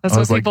that's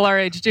what people our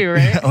age do,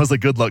 right? Yeah, I was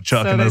like, good luck,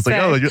 Chuck. So and I was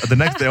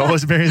like, they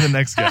always marry the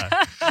next guy.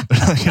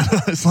 Like,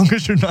 as long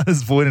as you're not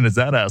as avoidant as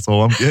that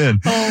asshole, I'm good.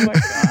 Oh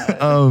my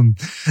God.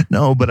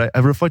 No, but I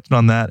reflected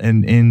on that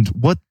and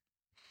what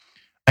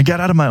I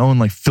got out of my own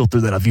like filter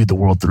that I viewed the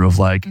world through of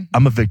like,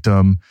 I'm a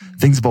victim.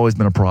 Things have always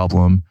been a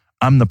problem.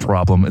 I'm the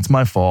problem. It's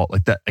my fault.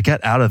 Like that. I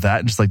got out of that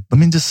and just like, let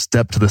me just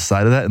step to the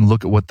side of that and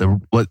look at what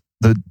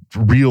the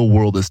real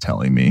world is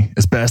telling me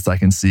as best I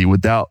can see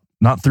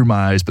not through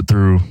my eyes, but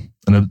through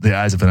the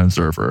eyes of an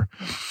observer.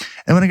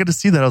 And when I got to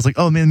see that, I was like,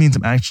 oh man, it means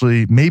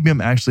maybe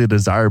I'm actually a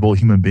desirable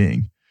human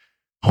being.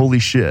 Holy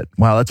shit.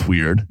 Wow, that's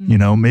weird.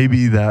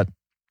 Maybe that,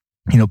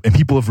 and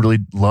people have really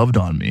loved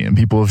on me and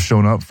people have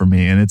shown up for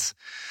me. And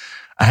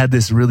I had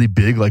this really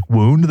big like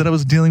wound that I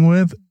was dealing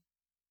with.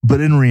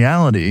 But in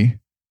reality,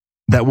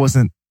 there was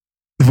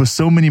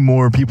so many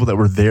more people that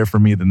were there for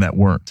me than that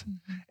weren't.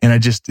 And I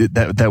just,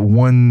 that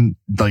one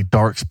like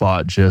dark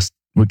spot just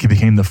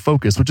became the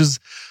focus, which is,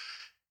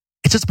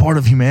 it's just part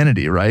of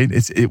humanity, right?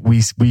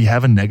 We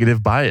have a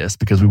negative bias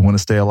because we want to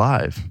stay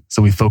alive. So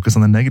we focus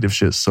on the negative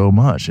shit so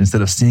much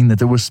instead of seeing that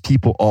there was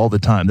people all the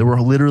time. There were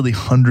literally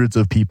hundreds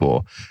of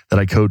people that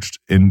I coached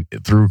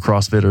through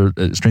CrossFit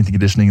or strength and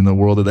conditioning in the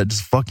world that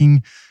just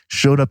fucking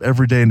showed up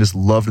every day and just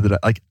loved it.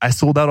 Like I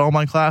sold out all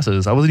my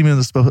classes. I wasn't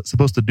even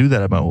supposed to do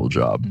that at my old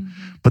job,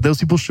 but those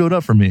people showed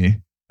up for me.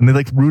 And they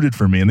like rooted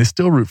for me and they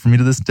still root for me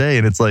to this day.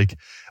 And it's like,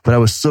 but I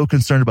was so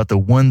concerned about the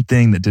one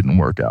thing that didn't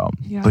work out.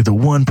 Yeah. Like the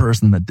one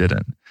person that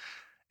didn't.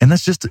 And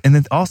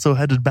then also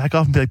had to back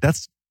off and be like,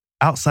 that's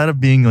outside of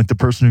being like the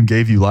person who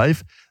gave you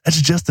life,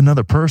 that's just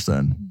another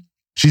person.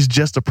 She's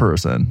just a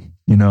person,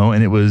 you know,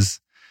 and it was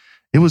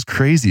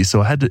crazy.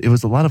 So it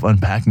was a lot of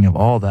unpacking of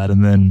all that.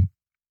 And then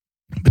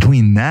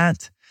between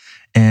that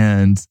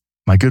and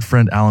my good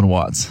friend, Alan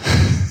Watts.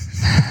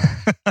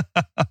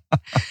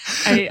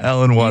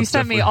 Alan Watts. You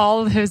sent me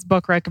all of his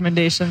book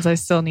recommendations. I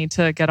still need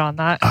to get on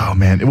that. Oh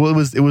man. It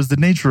was the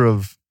nature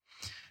of,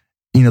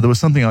 you know, there was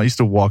something I used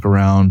to walk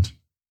around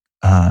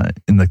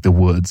in like the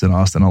woods in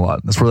Austin a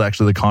lot. That's where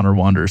actually the Connor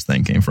Wanderers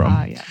thing came from.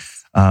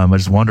 Yes. I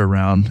just wander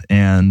around,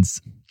 and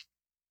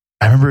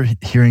I remember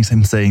hearing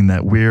him saying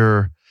that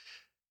we're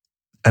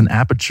an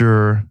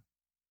aperture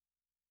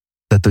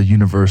that the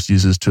universe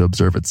uses to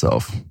observe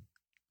itself.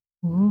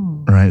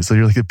 Ooh. Right. So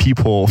you're like a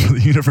peephole for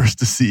the universe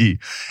to see.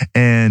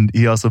 And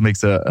he also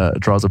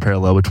draws a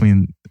parallel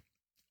between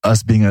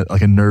us being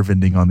like a nerve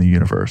ending on the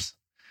universe.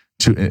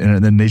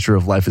 And the nature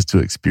of life is to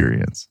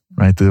experience,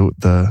 right?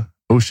 The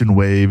ocean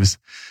waves,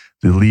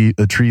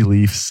 the tree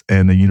leaves,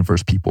 and the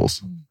universe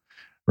peoples,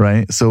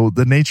 right? So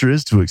the nature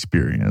is to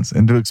experience,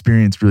 and to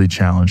experience really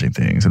challenging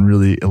things and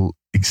really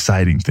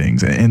exciting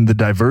things. And the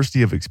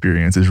diversity of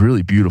experience is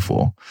really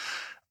beautiful.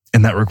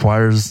 And that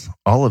requires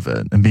all of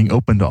it and being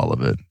open to all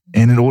of it.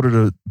 And in order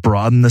to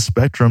broaden the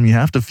spectrum, you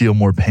have to feel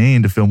more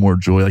pain to feel more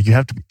joy. Like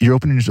you're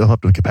opening yourself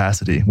up to a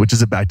capacity, which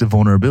is back to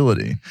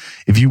vulnerability.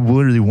 If you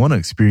really want to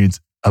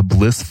experience a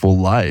blissful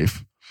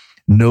life,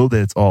 know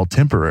that it's all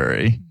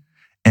temporary.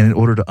 And in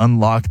order to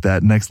unlock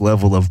that next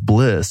level of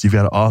bliss, you've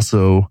got to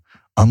also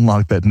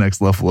unlock that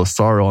next level of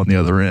sorrow on the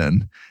other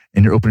end.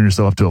 And you're opening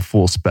yourself up to a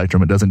full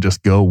spectrum. It doesn't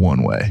just go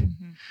one way.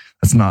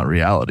 That's not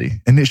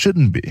reality. And it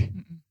shouldn't be.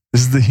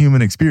 This is the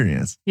human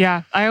experience.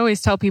 Yeah. I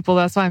always tell people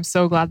that's why I'm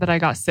so glad that I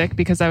got sick,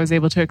 because I was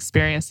able to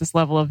experience this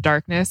level of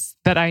darkness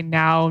that I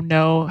now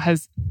know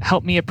has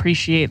helped me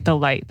appreciate the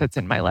light that's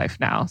in my life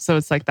now. So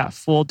it's like that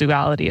full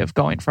duality of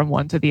going from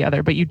one to the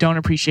other, but you don't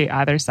appreciate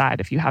either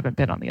side if you haven't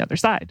been on the other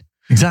side.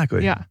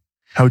 Exactly. Yeah.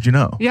 How would you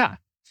know? Yeah.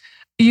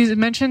 You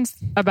mentioned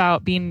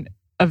about being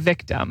a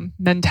victim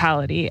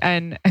mentality.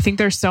 And I think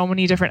there's so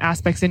many different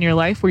aspects in your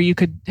life where you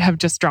could have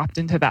just dropped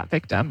into that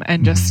victim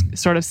and just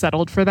sort of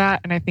settled for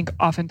that. And I think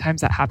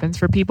oftentimes that happens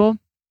for people.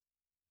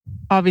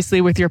 Obviously,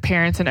 with your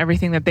parents and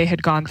everything that they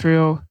had gone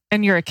through,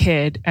 and you're a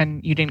kid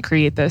and you didn't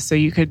create this, so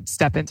you could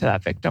step into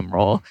that victim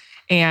role.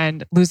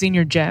 And losing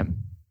your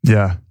gym.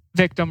 Yeah.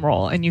 Victim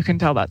role. And you can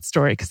tell that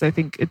story, because I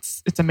think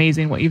it's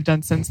amazing what you've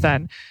done since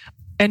then.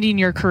 Ending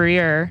your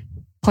career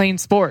playing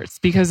sports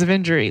because of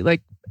injury.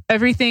 Like,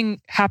 everything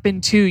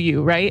happened to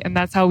you, right? And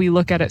that's how we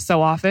look at it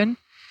so often.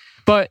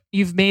 But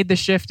you've made the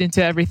shift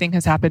into everything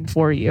has happened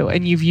for you.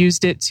 And you've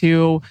used it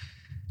to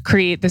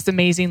create this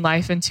amazing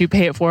life and to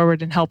pay it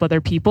forward and help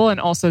other people, and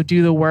also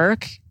do the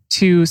work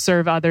to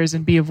serve others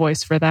and be a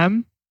voice for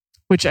them,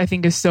 which I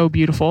think is so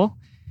beautiful.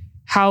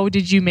 How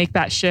did you make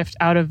that shift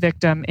out of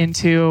victim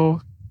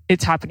into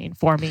it's happening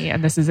for me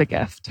and this is a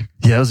gift?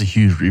 Yeah, that was a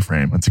huge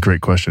reframe. That's a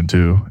great question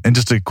too. And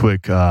just a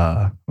quick,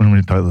 I'll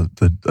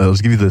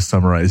give you the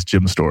summarized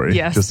gym story,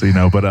 just so you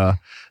know. But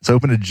so I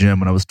opened a gym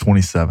when I was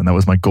 27. That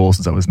was my goal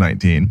since I was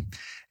 19.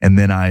 And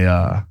then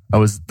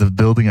the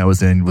building I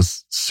was in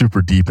was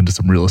super deep into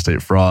some real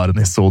estate fraud, and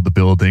they sold the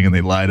building and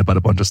they lied about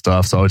a bunch of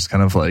stuff. So I was just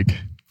kind of like,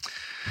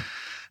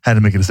 had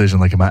to make a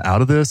decision. Like, am I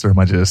out of this, or am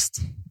I do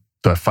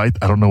I fight?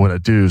 I don't know what I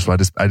do. So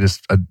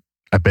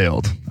I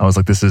bailed. I was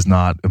like, this is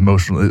not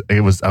emotional. I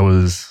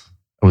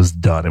was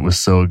done. It was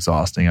so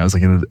exhausting. I was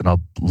like in a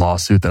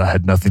lawsuit that I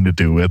had nothing to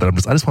do with. I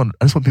just want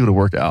people to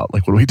work out.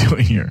 Like, what are we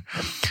doing here?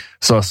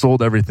 So I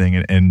sold everything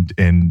and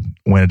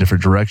went a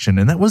different direction.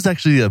 And that was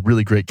actually a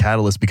really great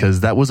catalyst,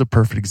 because that was a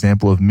perfect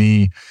example of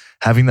me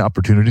having the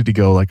opportunity to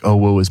go like, oh,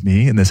 woe is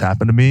me, and this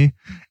happened to me.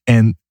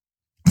 And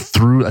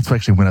that's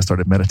actually when I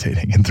started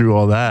meditating. And through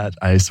all that,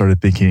 I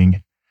started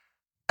thinking,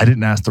 I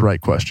didn't ask the right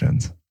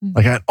questions.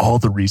 Like, I had all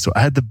the resources.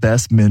 I had the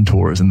best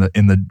mentors in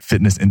the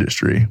fitness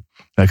industry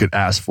that I could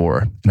ask for.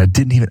 And I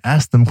didn't even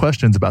ask them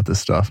questions about this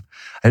stuff.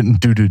 I didn't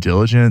do due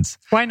diligence.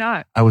 Why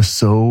not? I was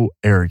so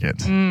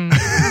arrogant.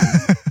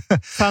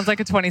 Sounds like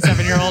a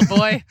 27-year-old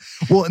boy.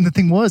 Well, and the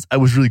thing was, I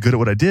was really good at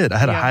what I did. I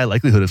had a high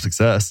likelihood of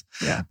success.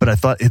 Yeah.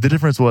 But the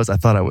difference was, I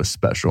thought I was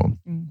special.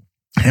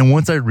 And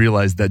once I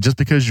realized that just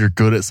because you're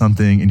good at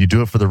something and you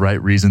do it for the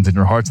right reasons and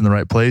your heart's in the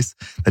right place,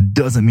 that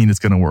doesn't mean it's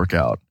going to work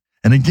out.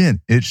 And again,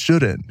 it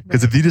shouldn't.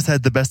 Because if you just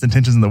had the best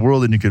intentions in the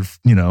world and you could,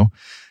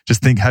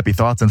 just think happy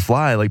thoughts and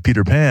fly like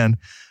Peter Pan,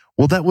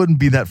 well, that wouldn't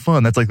be that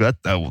fun. That's like that's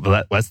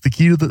the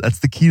key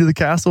to the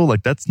castle.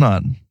 Like, that's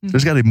not.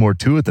 There's got to be more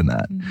to it than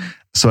that.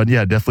 So I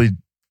definitely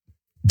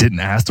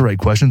didn't ask the right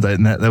questions.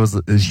 And that was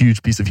a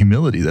huge piece of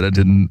humility that I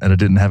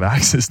didn't have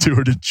access to,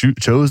 or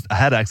I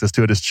had access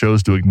to. I just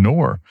chose to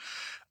ignore.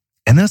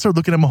 And then I started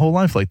looking at my whole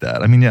life like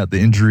that. I mean, the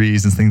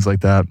injuries and things like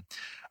that.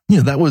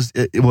 That was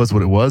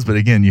what it was. But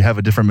again, you have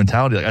a different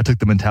mentality. Like, I took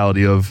the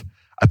mentality of,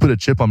 I put a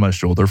chip on my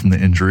shoulder from the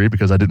injury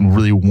because I didn't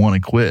really want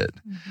to quit.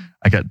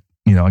 I got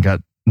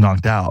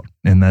knocked out.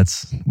 And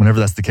whenever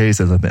that's the case,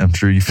 as I'm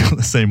sure you feel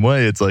the same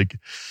way, it's like,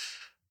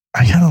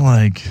 I kind of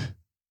like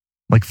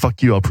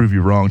fuck you, I'll prove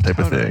you wrong type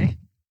of thing.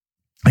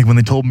 like when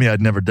they told me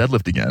I'd never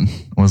deadlift again,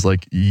 I was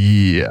like,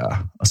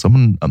 yeah,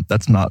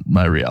 that's not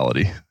my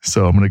reality.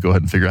 So I'm going to go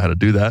ahead and figure out how to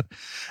do that.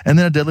 And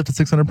then I deadlifted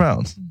 600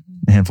 pounds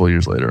a handful of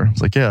years later. I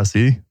was like, yeah,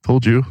 see,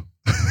 told you.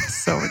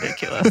 So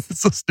ridiculous. It's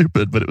so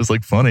stupid, but it was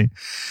like funny.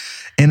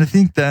 And I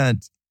think that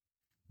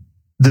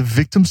the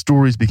victim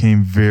stories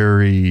became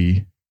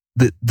the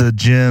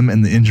gym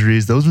and the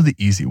injuries, those were the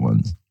easy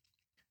ones.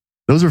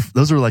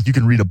 Those are like, you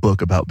can read a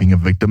book about being a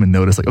victim and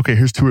notice like, okay,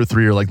 here's 2 or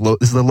 3 or like,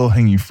 this is the low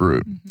hanging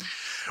fruit.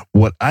 Mm-hmm.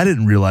 What I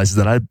didn't realize is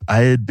that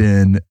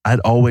I'd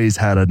always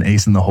had an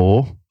ace in the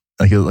hole,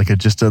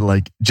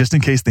 just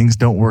in case things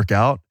don't work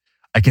out,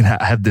 I can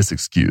have this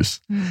excuse.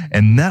 Mm-hmm.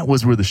 And that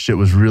was where the shit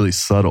was really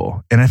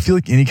subtle. And I feel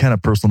like any kind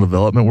of personal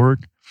development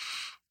work,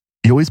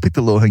 you always pick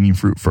the low hanging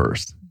fruit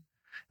first.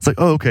 It's like,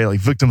 oh, okay, like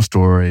victim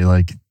story,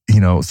 like,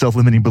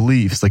 self-limiting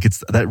beliefs, like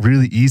it's that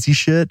really easy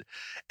shit.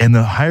 And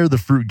the higher the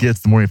fruit gets,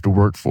 the more you have to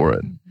work for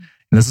it. And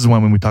this is why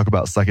when we talk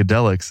about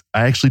psychedelics,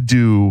 I actually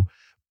do,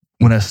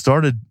 when I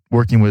started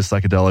working with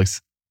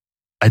psychedelics,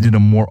 I did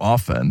them more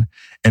often.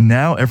 And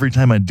now every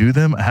time I do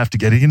them, I have to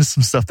get into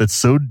some stuff that's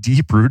so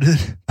deep rooted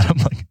that I'm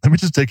like, let me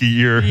just take a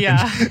year.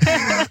 Yeah.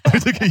 Let me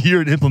take a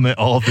year and implement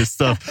all of this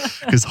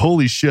stuff. Because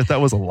holy shit,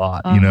 that was a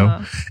lot,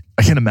 I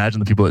can't imagine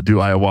the people that do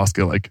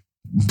ayahuasca like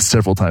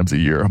several times a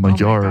year. I'm like,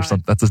 or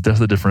something. That's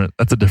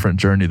a different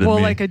journey than me.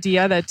 Well, like a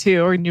dieta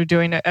too, or you're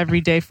doing it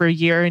every day for a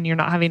year and you're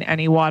not having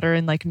any water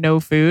and like no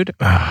food.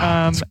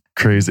 It's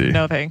crazy.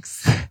 No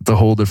thanks. It's a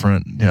whole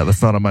different,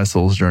 that's not on my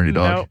soul's journey,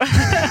 dog.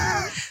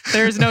 No.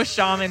 There's no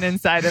shaman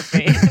inside of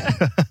me.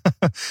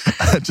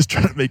 Just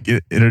trying to make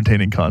it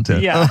entertaining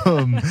content. Yeah.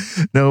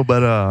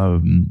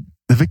 The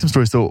victim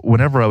story. So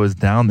whenever I was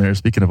down there,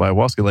 speaking of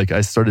ayahuasca, like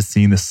I started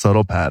seeing this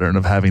subtle pattern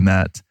of having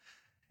that.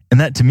 And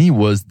that to me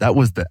was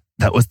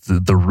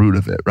the root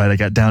of it, right? I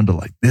got down to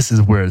like, this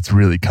is where it's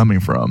really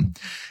coming from.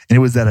 And it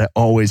was that I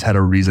always had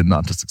a reason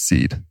not to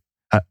succeed.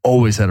 I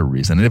always had a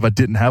reason. And if I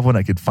didn't have one,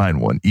 I could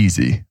find one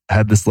easy. I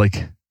had this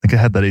like I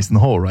had that ace in the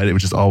hole, right? It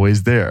was just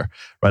always there,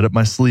 right up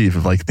my sleeve.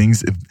 If like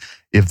things,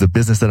 if the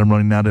business that I'm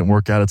running now didn't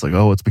work out, it's like,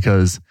 oh, it's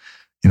because,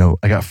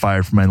 I got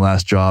fired from my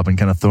last job and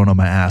kind of thrown on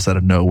my ass out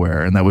of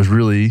nowhere. And that was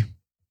really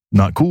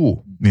not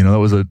cool. That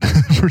was a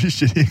pretty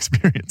shitty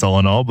experience all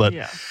in all, but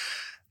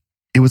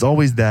it was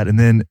always that. And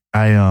then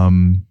I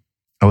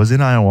was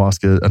in an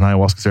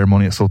ayahuasca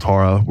ceremony at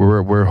Soltara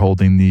where we're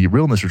holding the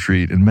Realness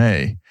Retreat in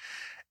May.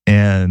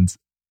 And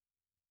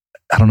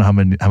I don't know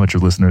how much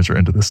your listeners are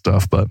into this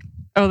stuff, but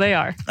oh, they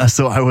are.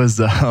 So I was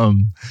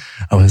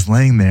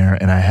laying there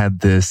and I had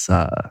this,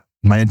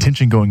 my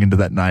intention going into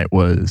that night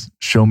was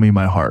show me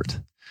my heart.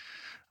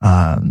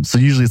 So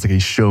usually it's like a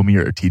show me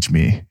or a teach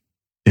me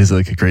is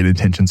like a great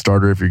intention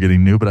starter if you're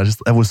getting new. But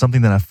that was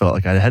something that I felt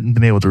like I hadn't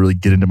been able to really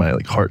get into my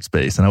like heart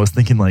space. And I was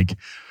thinking like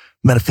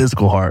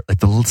metaphysical heart, like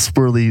the little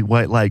swirly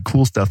white light,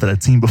 cool stuff that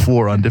I'd seen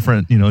before on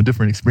different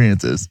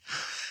experiences.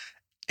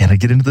 And I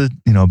get into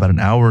about an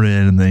hour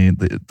in and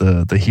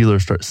the healer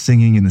starts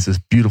singing and it's this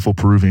beautiful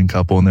Peruvian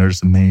couple and they're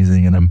just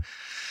amazing. And I'm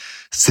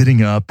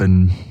sitting up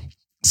and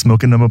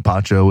smoking a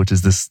mapacho, which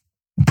is this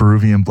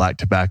Peruvian black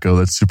tobacco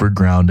that's super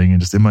grounding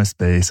and just in my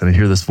space. And I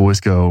hear this voice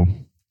go,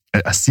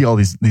 I see all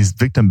these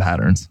victim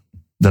patterns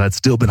that I'd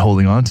still been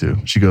holding on to.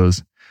 She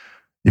goes,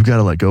 you've got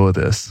to let go of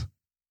this.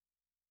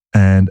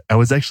 And I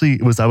was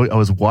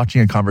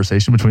watching a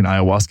conversation between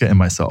ayahuasca and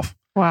myself.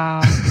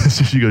 Wow.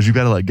 So she goes, you've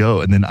got to let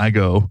go. And then I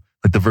go,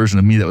 like the version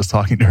of me that was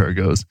talking to her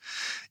goes,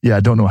 yeah, I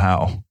don't know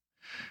how. And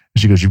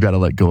she goes, you've got to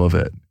let go of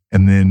it.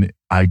 And then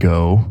I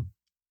go,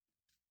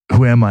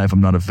 who am I if I'm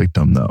not a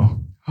victim though?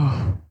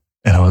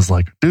 And I was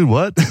like, dude,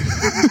 what?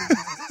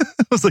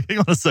 I was like, hang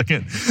on a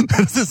second. That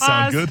doesn't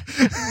sound good.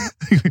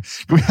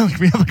 Can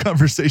we have a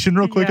conversation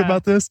real quick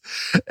about this?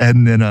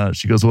 And then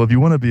she goes, well, if you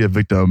want to be a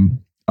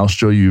victim, I'll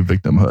show you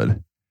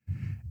victimhood.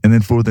 And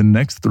then for the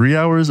next 3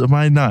 hours of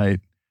my night,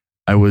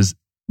 I was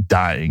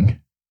dying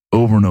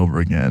over and over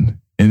again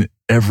in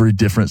every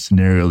different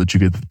scenario that you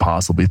could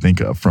possibly think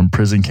of, from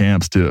prison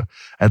camps to,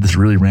 I had this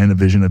really random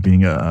vision of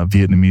being a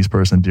Vietnamese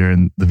person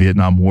during the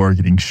Vietnam War,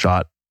 getting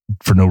shot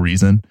for no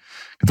reason.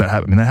 That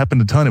happened. That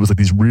happened a ton. It was like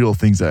these real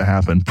things that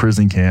happened,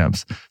 prison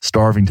camps,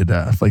 starving to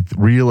death, like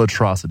real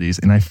atrocities.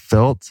 And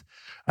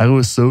I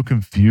was so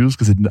confused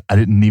because I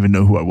didn't even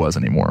know who I was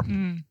anymore.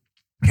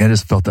 I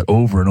just felt that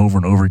over and over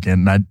and over again.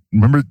 And I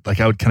remember like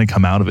I would kind of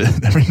come out of it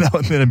every now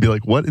and then and be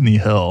like, what in the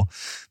hell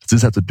does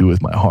this have to do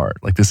with my heart?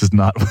 Like, this is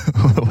not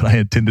what I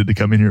intended to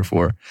come in here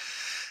for.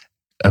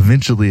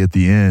 Eventually at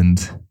the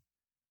end,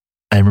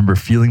 I remember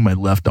feeling my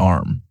left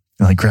arm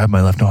and I grabbed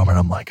my left arm and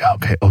I'm like,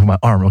 okay, my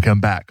arm. Okay, I'm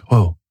back.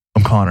 Whoa,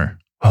 I'm Connor.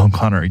 Oh, I'm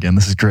Connor again.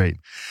 This is great.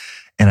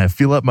 And I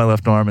feel up my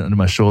left arm and under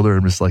my shoulder.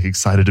 I'm just like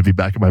excited to be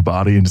back in my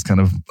body and just kind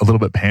of a little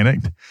bit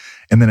panicked.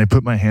 And then I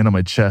put my hand on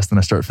my chest and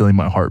I start feeling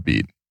my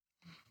heartbeat.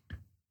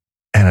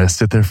 And I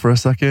sit there for a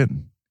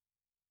second.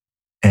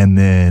 And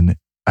then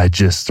I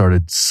just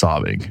started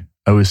sobbing.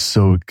 I was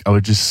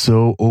just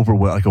so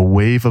overwhelmed, like a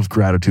wave of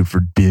gratitude for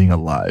being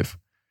alive.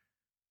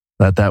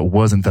 That I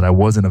wasn't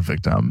a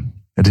victim.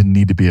 I didn't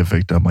need to be a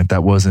victim. Like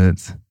that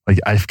wasn't Like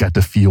I got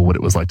to feel what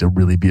it was like to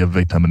really be a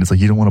victim. And it's like,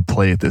 you don't want to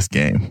play at this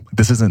game.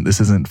 This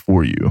isn't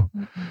for you.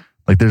 Mm-hmm.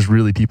 Like there's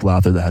really people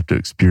out there that have to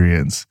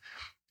experience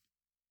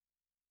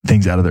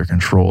things out of their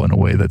control in a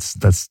way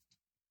that's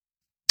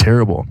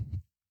terrible.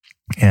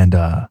 And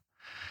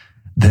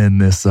then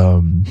this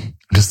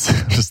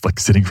just like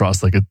sitting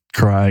cross like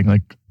crying,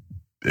 like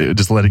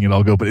just letting it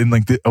all go. But in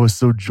like I was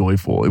so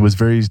joyful. It was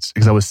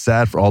because I was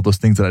sad for all those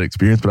things that I'd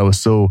experienced, but I was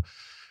so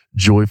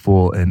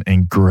joyful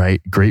and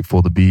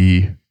grateful to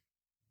be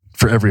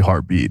for every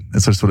heartbeat.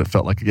 That's just what it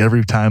felt like.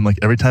 Every time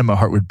my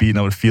heart would beat and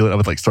I would feel it, I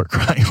would like start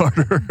crying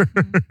harder.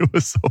 It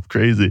was so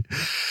crazy.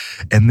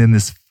 And then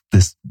this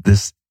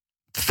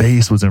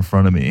face was in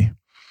front of me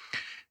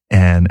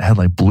and it had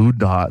like blue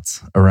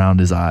dots around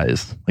his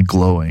eyes, like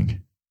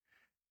glowing.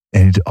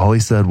 And all he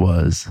said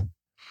was,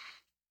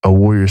 "A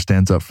warrior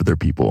stands up for their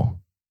people."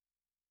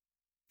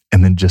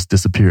 And then just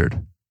disappeared.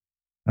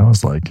 I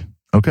was like,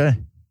 okay,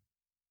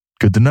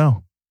 good to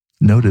know.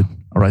 Noted.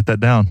 I'll write that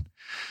down.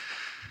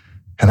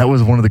 And that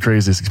was one of the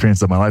craziest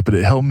experiences of my life, but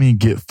it helped me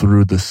get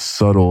through the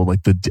subtle,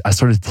 like I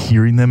started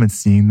hearing them and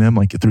seeing them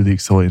like through the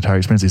entire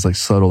experience. These like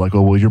subtle, like,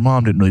 oh, well, your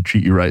mom didn't really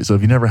treat you right. So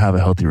if you never have a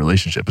healthy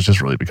relationship, it's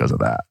just really because of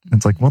that. And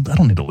it's like, well, I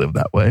don't need to live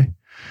that way.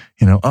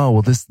 Oh,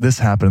 well, this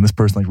happened and this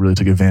person like really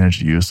took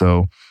advantage of you.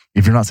 So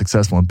if you're not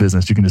successful in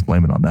business, you can just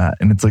blame it on that.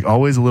 And it's like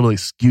always a little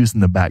excuse in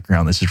the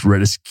background that's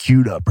just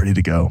queued up, ready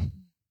to go.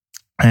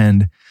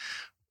 And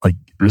like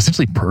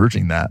essentially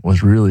purging that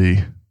was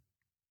really,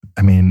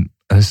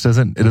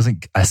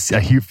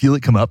 feel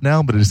it come up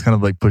now, but it just kind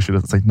of like push it.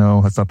 It's like,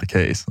 no, that's not the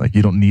case. Like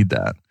you don't need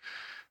that.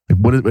 Like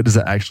what does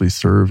that actually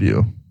serve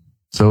you?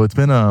 So it's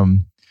been,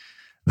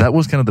 that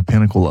was kind of the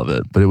pinnacle of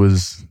it, but we're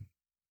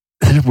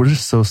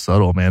just so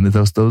subtle, man.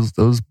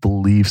 Those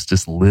beliefs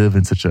just live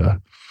in such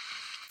a,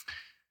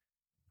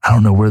 I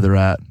don't know where they're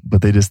at,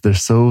 but they're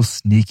so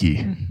sneaky.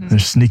 Mm-hmm. They're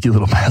sneaky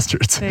little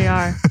bastards. They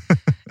are.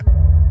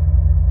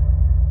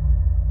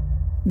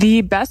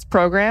 The best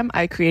program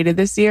I created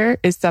this year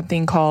is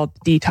something called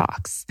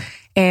Detox.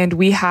 And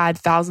we had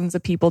thousands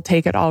of people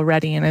take it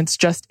already, and it's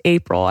just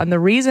April. And the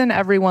reason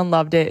everyone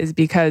loved it is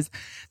because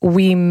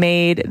we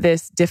made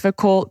this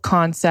difficult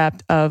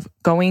concept of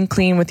going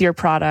clean with your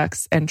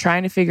products and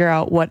trying to figure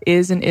out what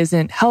is and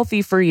isn't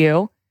healthy for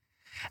you.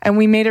 And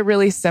we made it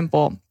really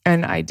simple.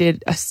 And I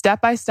did a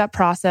step-by-step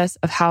process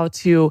of how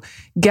to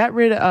get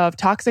rid of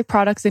toxic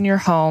products in your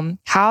home,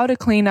 how to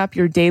clean up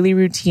your daily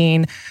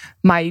routine,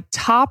 my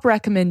top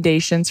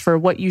recommendations for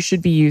what you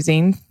should be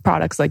using,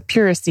 products like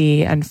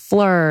Puracy and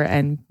Fleur,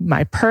 and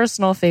my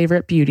personal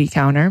favorite, Beauty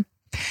Counter.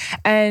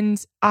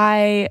 And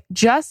I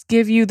just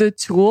give you the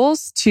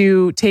tools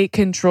to take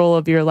control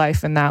of your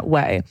life in that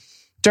way.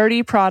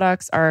 Dirty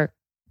products are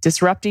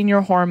disrupting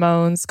your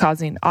hormones,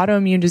 causing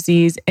autoimmune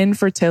disease,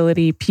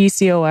 infertility,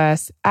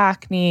 PCOS,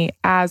 acne,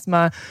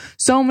 asthma,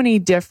 so many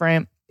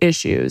different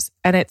issues.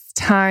 And it's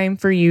time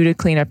for you to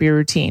clean up your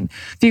routine.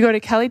 If you go to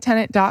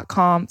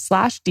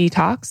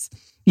kellitennant.com/detox,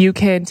 you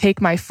can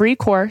take my free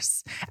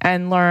course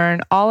and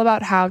learn all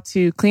about how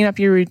to clean up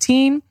your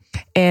routine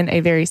in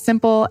a very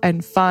simple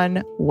and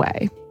fun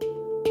way.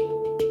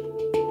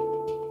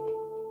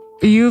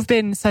 You've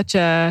been such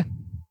a,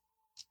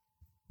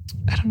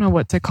 I don't know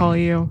what to call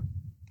you,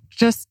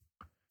 just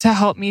to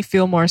help me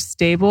feel more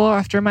stable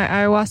after my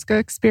ayahuasca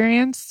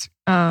experience.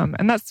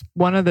 And that's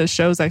one of the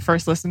shows I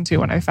first listened to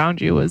when I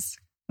found you was,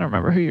 I don't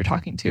remember who you're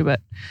talking to,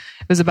 but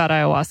it was about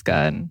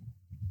ayahuasca. And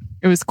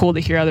it was cool to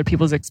hear other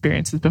people's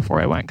experiences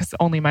before I went, because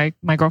only my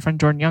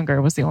girlfriend, Jordan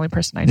Younger, was the only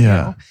person I knew.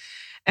 Yeah.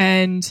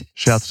 And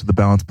shouts to the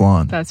Balanced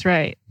Blonde. That's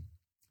right.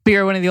 But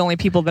you're one of the only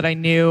people that I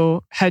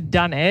knew had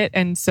done it.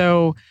 And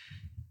so,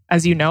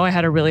 as you know, I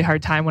had a really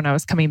hard time when I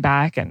was coming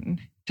back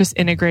and just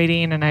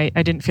integrating, and I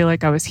didn't feel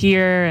like I was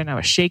here, and I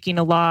was shaking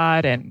a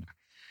lot, and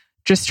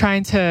just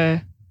trying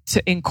to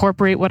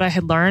incorporate what I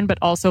had learned, but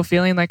also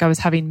feeling like I was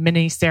having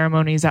mini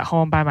ceremonies at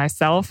home by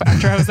myself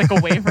after I was like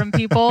away from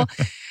people.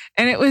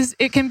 And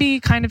it can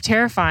be kind of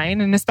terrifying,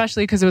 and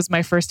especially because it was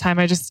my first time,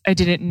 I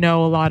didn't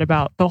know a lot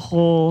about the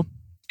whole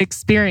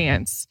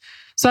experience.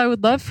 So I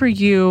would love for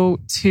you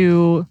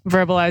to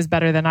verbalize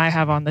better than I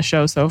have on the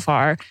show so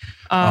far.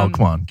 Oh,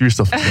 come on. Give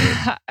yourself a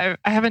credit.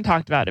 I haven't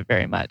talked about it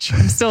very much.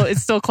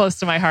 It's still close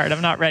to my heart.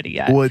 I'm not ready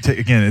yet. Well,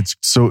 it's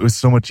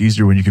so much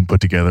easier when you can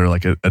put together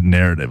like a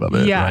narrative of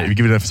it. Yeah. Right? If you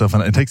give it enough stuff,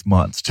 it takes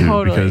months too.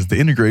 Totally. Because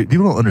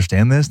people don't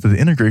understand this, that the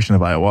integration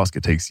of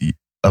ayahuasca takes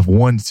of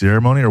one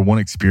ceremony or one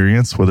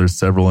experience, whether it's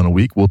several in a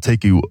week, will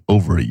take you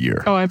over a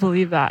year. Oh, I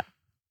believe that.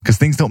 Because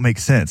things don't make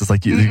sense. It's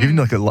like you're giving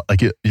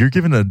you're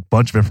given a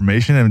bunch of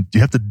information, and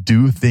you have to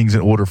do things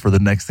in order for the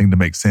next thing to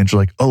make sense.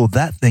 You're like, oh,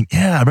 that thing,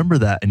 yeah, I remember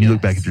that. And you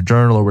look back at your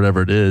journal or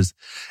whatever it is,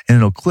 and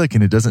it'll click,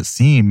 and it doesn't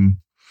seem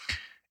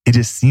it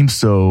just seems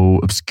so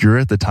obscure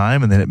at the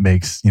time. And then it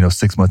makes,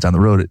 6 months down the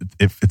road,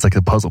 it's like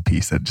a puzzle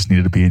piece that just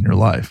needed to be in your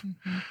life.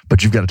 Mm-hmm.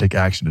 But you've got to take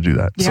action to do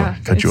that. Yeah,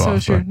 so cut you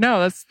off. True.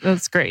 No,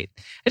 that's great.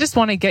 I just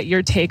want to get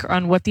your take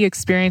on what the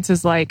experience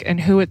is like and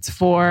who it's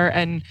for.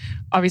 And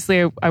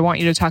obviously I want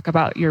you to talk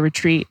about your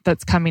retreat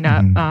that's coming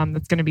up. Mm-hmm.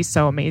 That's going to be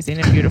so amazing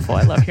and beautiful.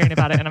 I love hearing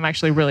about it. And I'm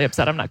actually really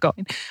upset I'm not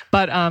going,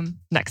 but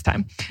next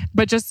time.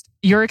 But just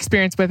your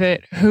experience with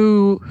it,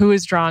 who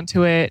is drawn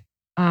to it,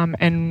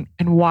 and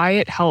why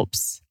it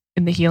helps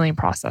in the healing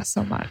process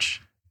so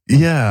much.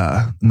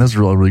 Yeah. And those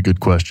are all really good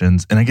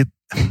questions. And I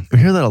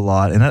hear that a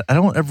lot. And I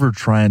don't ever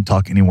try and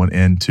talk anyone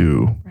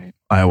into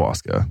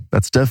ayahuasca.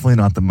 That's definitely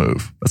not the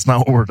move. That's not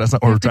what we're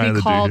trying to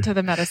do. Called to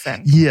the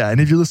medicine. Yeah.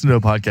 And if you're listening to a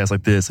podcast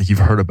like this, like you've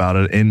heard about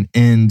it, and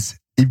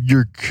if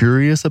you're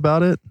curious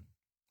about it,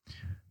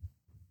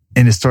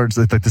 and it starts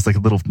like this, it's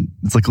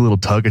like a little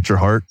tug at your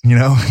heart,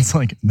 it's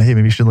like, hey,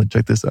 maybe you should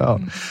check this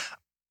out. Mm-hmm.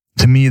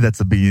 To me, that's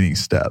the beginning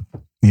step,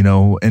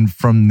 and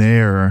from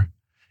there,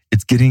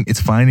 it's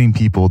finding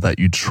people that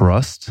you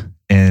trust.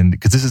 And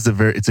because this is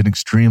it's an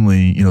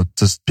extremely,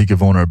 to speak of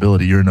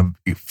vulnerability, you're in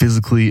a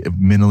physically,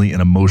 mentally,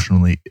 and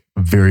emotionally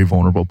very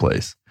vulnerable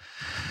place.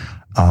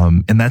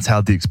 And that's how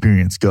the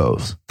experience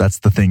goes. That's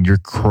the thing. You're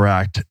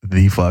cracked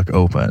the fuck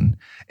open.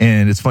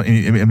 And it's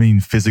funny. I mean,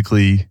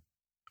 physically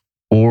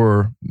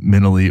or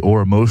mentally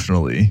or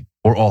emotionally,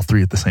 or all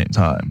three at the same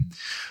time.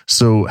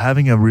 So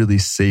having a really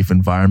safe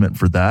environment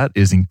for that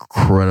is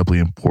incredibly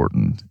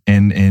important.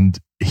 And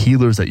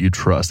healers that you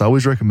trust. I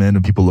always recommend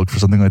when people look for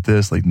something like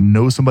this, like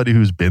know somebody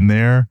who's been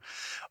there,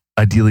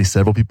 ideally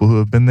several people who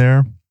have been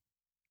there,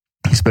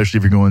 especially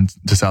if you're going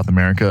to South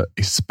America,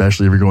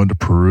 especially if you're going to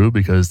Peru,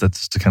 because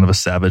that's just kind of a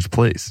savage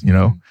place,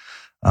 A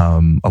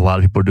lot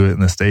of people do it in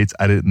the States.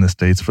 I did it in the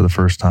States for the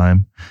first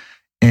time.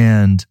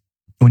 And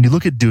when you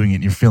look at doing it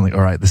and you're feeling,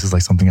 all right, this is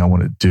like something I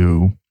want to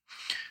do,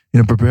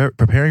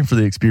 preparing for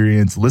the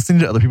experience, listening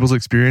to other people's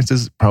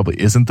experiences probably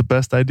isn't the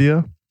best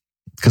idea.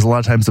 Because a lot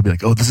of times they'll be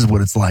like, oh, this is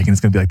what it's like. And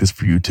it's going to be like this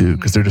for you too.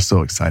 Because they're just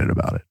so excited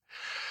about it.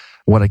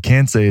 What I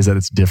can say is that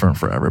it's different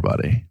for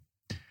everybody.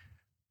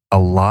 A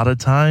lot of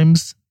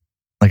times,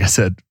 like I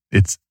said,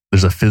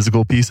 there's a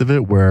physical piece of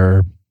it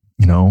where,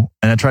 and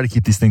I try to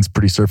keep these things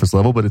pretty surface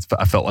level, but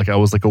I felt like I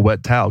was like a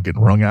wet towel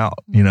getting wrung out,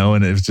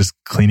 and it was just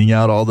cleaning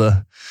out all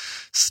the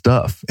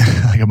stuff.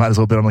 Like I might as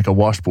well have been on like a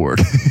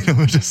washboard.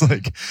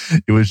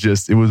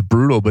 It was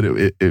brutal, but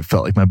it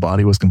felt like my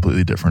body was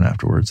completely different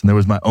afterwards. And there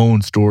was my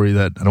own story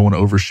that I don't want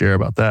to overshare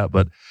about that,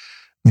 but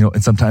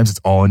and sometimes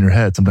it's all in your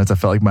head. Sometimes I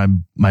felt like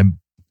my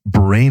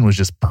brain was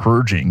just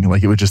purging,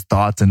 like it was just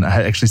thoughts. And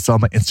I actually saw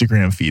my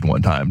Instagram feed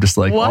one time, just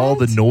like all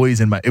the noise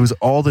it was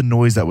all the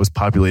noise that was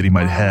populating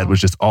my head was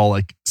just all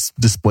like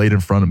displayed in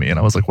front of me. And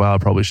I was like, wow, I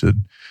probably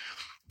should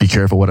be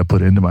careful what I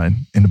put into my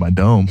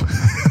dome.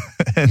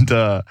 And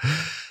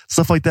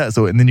stuff like that.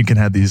 So, and then you can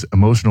have these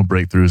emotional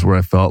breakthroughs where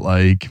I felt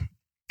like,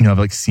 I've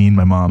like seen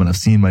my mom and I've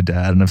seen my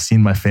dad and I've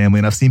seen my family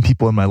and I've seen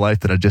people in my life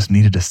that I just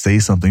needed to say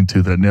something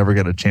to that I never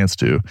got a chance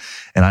to.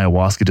 And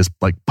ayahuasca just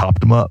like popped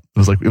them up. It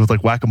was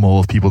like whack-a-mole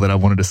of people that I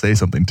wanted to say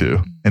something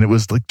to. And it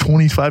was like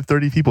 25,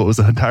 30 people. It was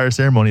an entire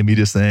ceremony of me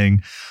just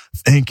saying,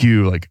 thank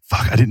you. Like,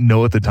 fuck, I didn't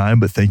know at the time,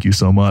 but thank you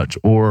so much.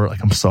 Or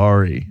like, I'm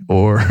sorry.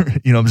 Or,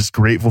 I'm just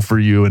grateful for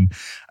you. And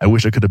I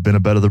wish I could have been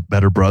a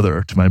better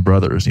brother to my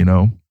brothers,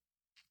 when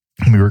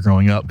we were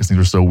growing up because things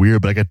were so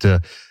weird, but I got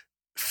to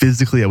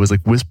physically, I was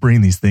like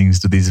whispering these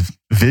things to these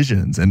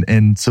visions.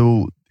 And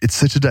so it's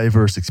such a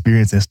diverse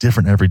experience and it's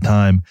different every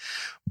time,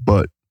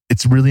 but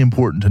it's really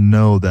important to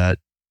know that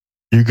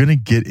you're going to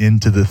get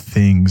into the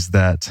things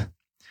that,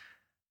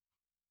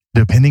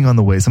 depending on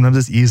the way, sometimes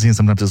it's easy and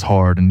sometimes it's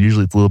hard. And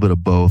usually it's a little bit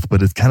of both,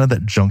 but it's kind of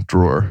that junk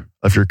drawer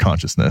of your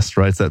consciousness,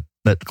 right? It's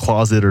that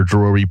closet or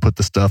drawer where you put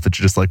the stuff that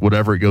you're just like,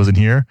 whatever, it goes in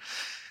here.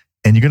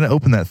 And you're going to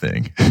open that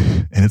thing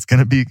and it's going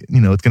to be,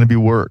 it's going to be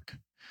work.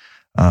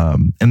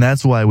 And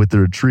that's why with the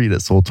retreat at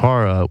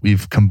Soltara,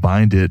 we've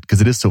combined it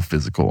because it is so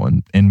physical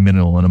and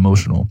mental and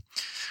emotional.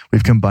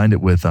 We've combined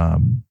it with,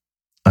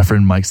 my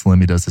friend Mike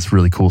Salemi does this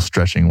really cool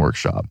stretching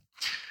workshop.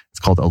 It's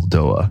called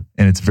Eldoa,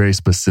 and it's very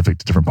specific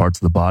to different parts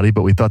of the body,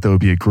 but we thought that would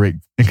be a great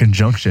in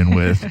conjunction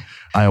with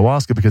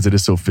ayahuasca because it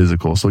is so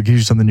physical. So it gives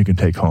you something you can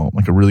take home,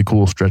 like a really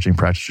cool stretching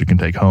practice you can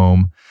take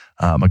home.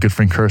 My good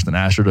friend Kirsten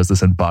Asher does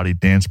this embodied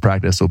dance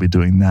practice. So we'll be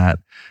doing that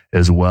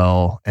as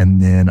well. And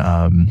then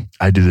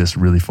I do this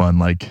really fun,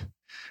 like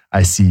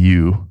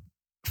ICU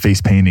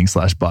face painting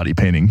 / body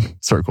painting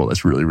circle.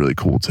 That's really, really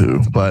cool too.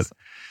 That's but awesome.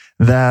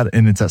 That,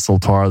 and it's at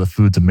Soltara. The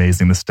food's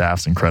amazing. The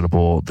staff's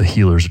incredible. The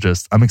healers are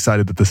just, I'm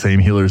excited that the same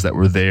healers that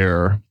were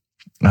there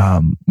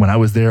when I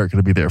was there are going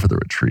to be there for the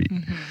retreat.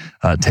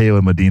 Mm-hmm. Teo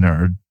and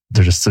Medina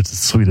they're just such the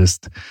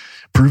sweetest.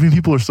 Peruvian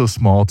people are so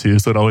small too,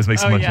 so it always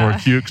makes them much more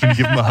cute. Because when you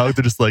give them a hug,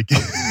 they're just like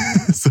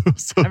so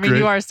I mean, great.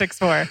 You are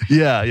 6'4".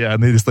 Yeah,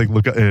 and they just like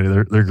look.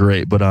 They're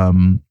great, but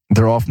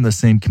they're all from the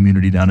same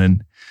community down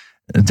in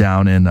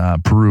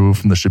Peru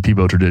from the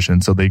Shipibo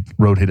tradition. So they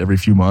rotate every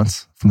few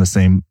months from the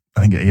same,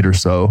 I think 8 or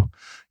so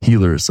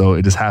healers. So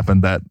it just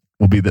happened that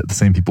will be the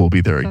same people will be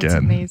there That's again.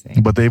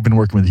 amazing. But they've been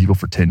working with people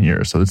for 10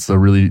 years. So it's a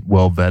really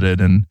well vetted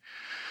and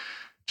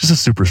just a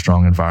super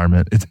strong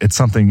environment. It's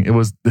something,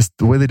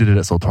 the way they did it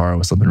at Soltara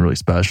was something really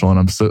special.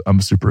 And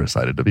I'm super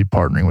excited to be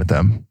partnering with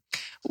them.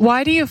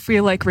 Why do you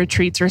feel like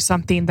retreats are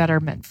something that are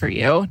meant for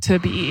you to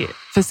be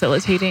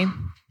facilitating?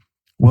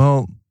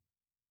 Well,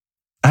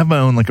 I have my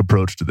own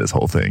approach to this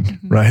whole thing,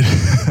 right?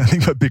 I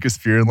think my biggest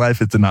fear in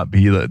life is to not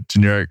be the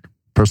generic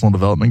personal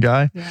development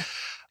guy. Yeah.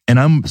 And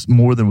I'm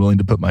more than willing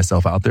to put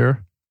myself out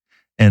there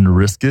and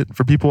risk it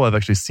for people. I've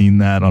actually seen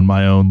that on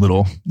my own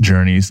little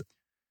journeys,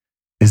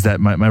 is that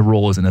my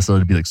role isn't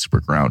necessarily to be super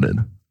grounded.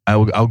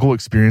 I'll go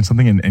experience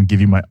something and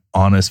give you my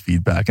honest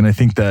feedback. And I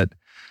think that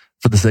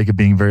for the sake of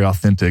being very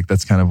authentic,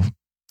 that's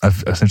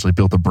I've essentially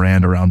built a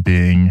brand around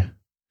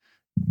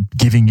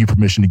giving you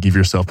permission to give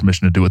yourself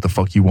permission to do what the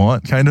fuck you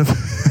want, kind of.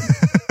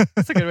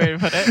 That's a good way to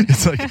put it.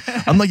 It's like,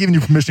 I'm not giving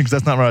you permission because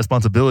that's not my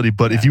responsibility,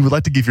 but if you would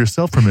like to give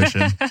yourself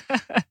permission,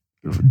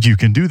 you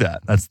can do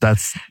that.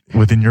 That's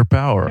within your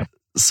power.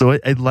 So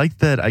I like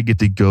that I get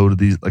to go to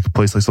these, a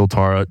place like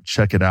Soltara,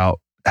 check it out,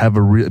 have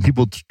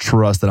people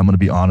trust that I'm going to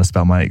be honest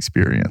about my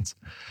experience.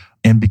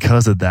 And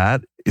because of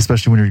that,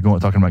 especially when you're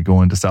talking about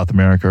going to South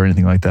America or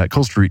anything like that,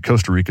 Costa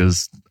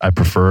Rica's, I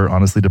prefer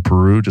honestly to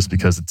Peru, just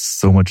because it's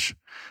so much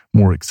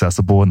more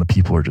accessible and the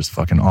people are just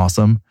fucking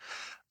awesome.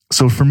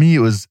 So for me,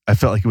 I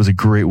felt like it was a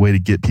great way to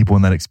get people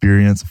in that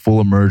experience, full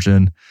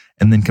immersion,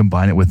 and then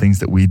combine it with things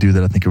that we do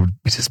that I think are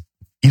just,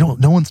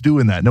 no one's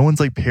doing that. No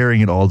one's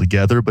pairing it all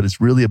together, but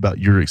it's really about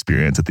your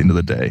experience at the end of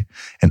the day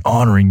and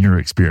honoring your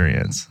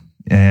experience.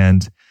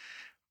 And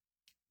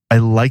I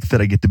like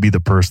that I get to be the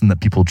person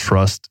that people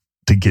trust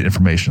to get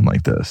information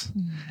like this.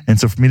 And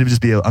so for me to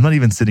just I'm not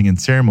even sitting in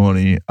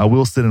ceremony. I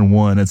will sit in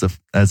one as a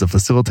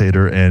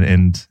facilitator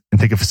and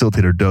take a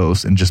facilitator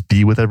dose and just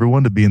be with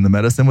everyone, to be in the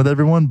medicine with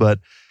everyone. But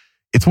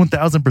it's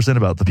 1000%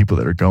 about the people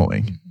that are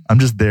going. I'm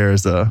just there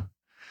as a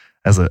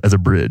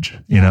bridge,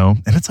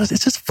 and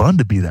it's just fun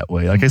to be that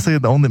way. Like I say,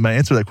 my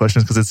answer to that question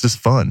is because it's just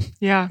fun.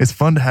 Yeah. It's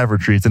fun to have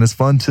retreats, and it's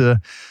fun to,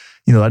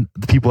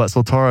 the people at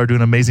Soltara are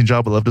doing an amazing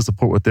job. I love to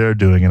support what they're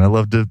doing. And I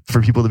love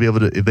for people to be able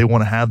to, if they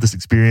want to have this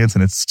experience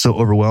and it's so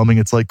overwhelming,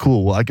 it's like,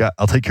 cool, well,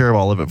 I'll take care of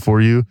all of it for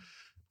you.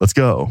 Let's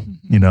go,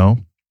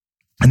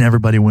 and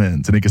everybody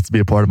wins, and it gets to be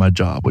a part of my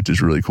job, which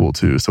is really cool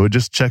too. So it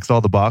just checks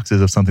all the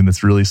boxes of something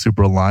that's really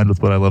super aligned with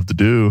what I love to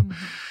do.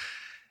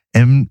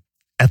 And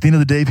at the end of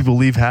the day, people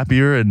leave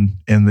happier, and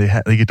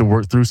they get to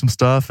work through some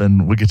stuff,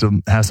 and we get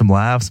to have some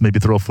laughs, maybe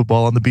throw a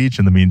football on the beach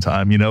in the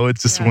meantime.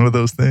 It's just one of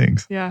those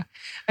things. Yeah.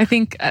 I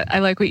think I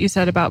like what you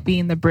said about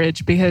being the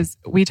bridge, because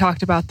we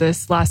talked about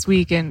this last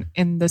week in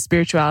the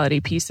spirituality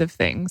piece of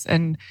things.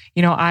 And,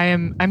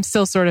 I'm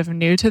still sort of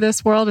new to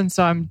this world. And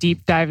so I'm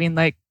deep diving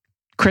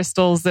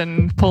crystals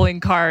and pulling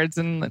cards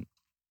and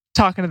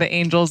talking to the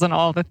angels and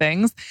all the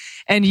things.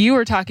 And you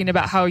were talking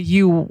about how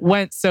you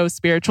went so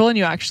spiritual and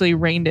you actually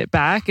reined it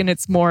back. And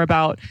it's more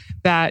about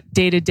that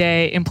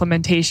day-to-day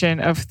implementation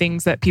of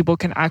things that people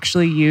can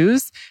actually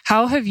use.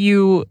 How have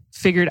you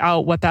figured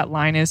out what that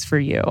line is for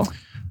you?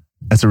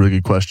 That's a really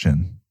good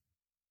question.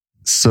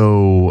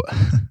 So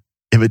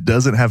if it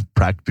doesn't have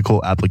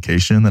practical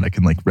application that I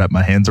can wrap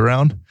my hands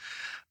around,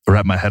 or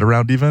wrap my head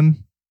around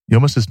even, you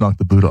almost just knocked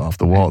the Buddha off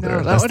the wall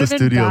there. That's the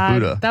studio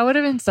Buddha. That would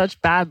have been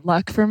such bad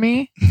luck for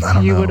me. I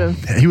don't know.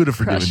 He would have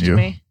forgiven you.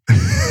 Me.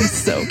 He's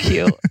so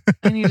cute.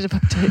 I need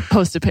to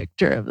post a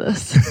picture of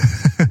this.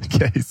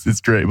 Okay, it's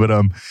great. But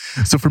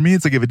so for me,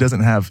 it's if it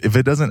doesn't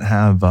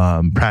have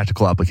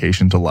practical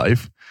application to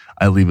life,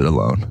 I leave it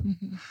alone.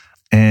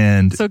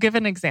 And so give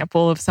an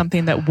example of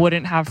something that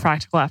wouldn't have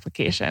practical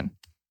application.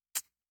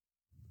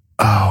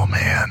 Oh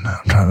man,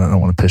 I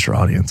don't want to piss your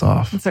audience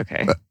off. It's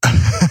okay.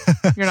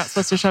 You're not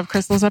supposed to shove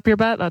crystals up your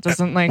butt. That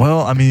doesn't Well,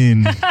 I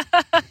mean,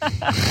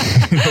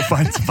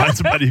 find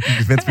somebody who can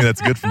convince me that's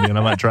good for me, and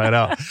I might try it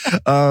out.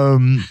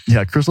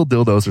 Crystal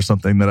dildos are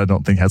something that I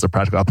don't think has a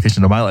practical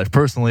application to my life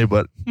personally,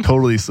 but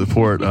totally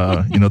support.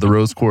 The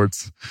rose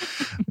quartz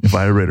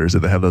vibrators,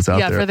 if they have those out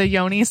there. Yeah, for the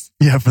yonis.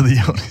 Yeah, for the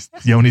yonis,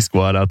 yoni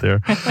squad out there.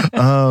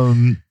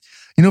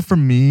 For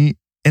me.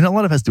 And a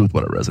lot of it has to do with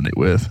what I resonate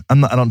with. I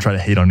don't try to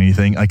hate on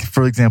anything.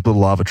 For example, the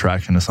law of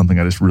attraction is something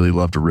I just really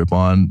love to rip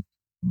on.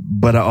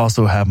 But I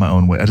also have my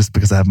own way.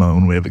 Because I have my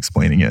own way of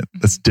explaining it.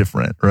 That's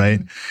different,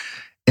 right?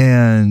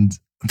 And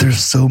there's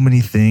so many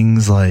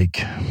things God,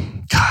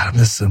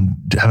 I'm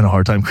having a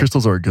hard time.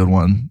 Crystals are a good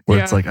one.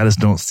 Where it's I just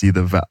don't see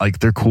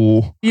they're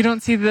cool. You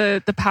don't see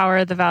the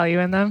power, the value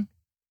in them?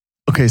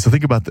 Okay, so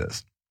think about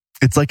this.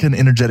 It's like an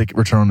energetic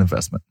return on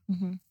investment.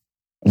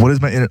 What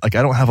is my I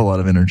don't have a lot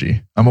of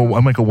energy. I'm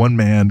like a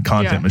one-man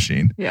content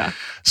machine. Yeah.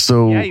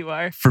 So yeah, you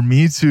are. For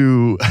me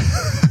to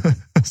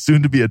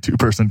soon to be a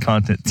 2-person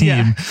content team.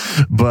 Yeah.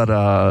 But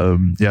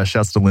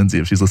shouts to Lindsay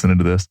if she's listening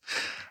to this.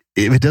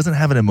 If it doesn't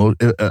have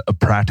a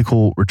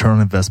practical return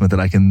on investment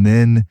that I can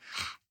then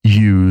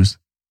use,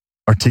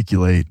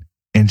 articulate,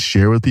 and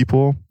share with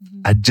people,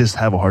 I just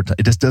have a hard time.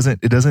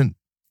 It doesn't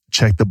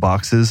check the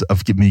boxes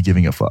of me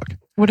giving a fuck.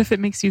 What if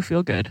it makes you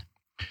feel good?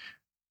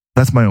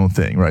 That's my own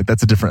thing, right?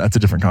 That's a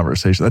different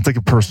conversation. That's like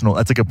a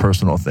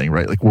personal thing,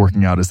 right? Like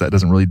working out that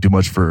doesn't really do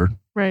much for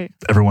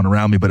everyone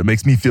around me, but it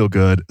makes me feel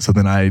good. So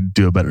then I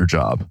do a better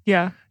job.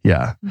 Yeah.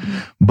 Yeah.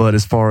 But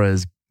as far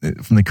as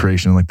from the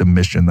creation, like the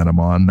mission that I'm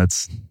on,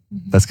 that's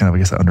kind of, I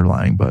guess,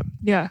 underlying, but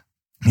yeah,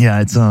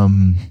 it's,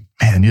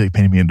 man, you like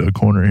painted me into a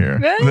corner here.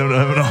 I'm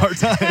having a hard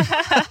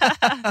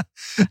time.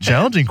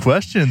 Challenging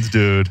questions,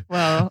 dude.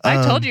 Well,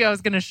 I told you I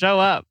was going to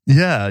show up.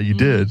 Yeah, you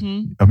did.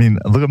 I mean,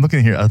 look, I'm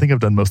looking here. I think I've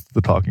done most of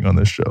the talking on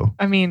this show.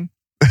 I mean,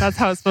 that's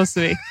how it's supposed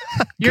to be.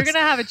 You're going to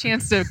have a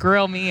chance to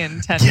grill me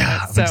in 10 minutes.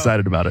 Yeah, I'm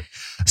excited about it.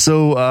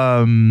 So,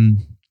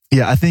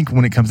 yeah, I think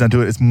when it comes down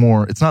to it,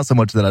 it's not so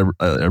much that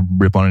I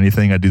rip on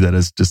anything. I do that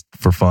as just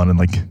for fun and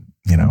like,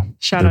 you know.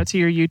 Shout out to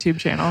your YouTube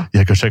channel.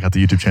 Yeah, go check out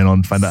the YouTube channel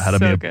and find out how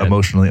to be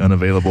emotionally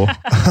unavailable.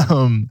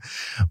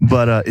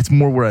 But it's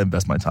more where I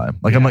invest my time.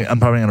 Like I'm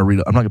probably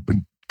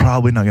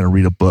not going to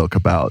read a book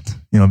about,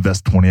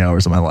 invest 20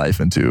 hours of my life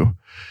into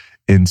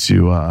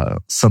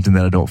something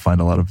that I don't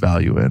find a lot of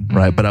value in,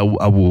 right? But I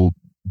will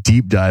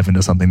deep dive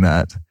into something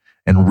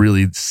and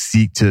really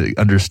seek to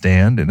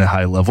understand in a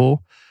high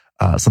level.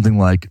 Something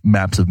like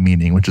Maps of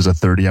Meaning, which is a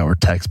 30-hour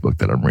textbook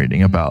that I'm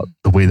reading about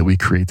the way that we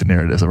create the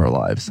narratives of our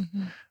lives,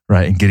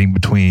 right? And getting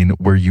between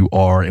where you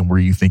are and where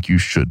you think you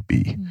should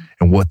be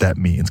and what that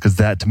means. Because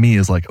that to me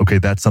is like, okay,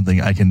 that's something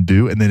I can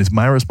do. And then it's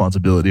my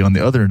responsibility on the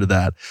other end of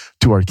that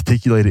to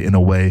articulate it in a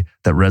way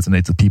that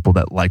resonates with people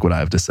that like what I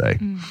have to say.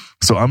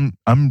 So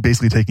I'm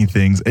basically taking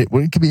things, it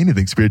could be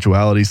anything,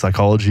 spirituality,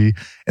 psychology,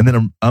 and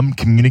then I'm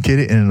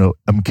communicating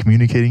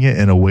it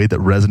in a way that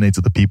resonates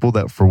with the people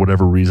that for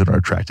whatever reason are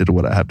attracted to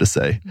what I have to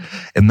say.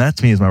 And that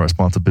to me is my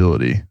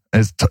responsibility. And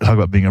it's talk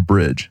about being a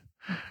bridge.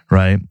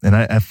 Right. And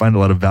I find a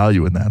lot of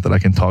value in that I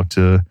can talk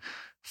to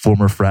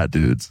former frat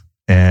dudes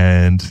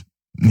and,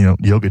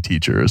 yoga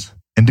teachers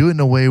and do it in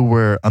a way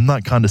where I'm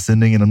not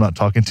condescending and I'm not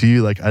talking to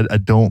you. Like I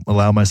don't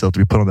allow myself to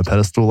be put on the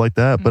pedestal like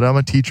that, but I'm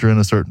a teacher in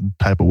a certain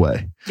type of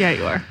way. Yeah,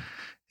 you are.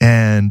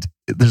 And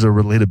there's a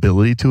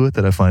relatability to it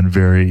that I find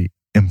very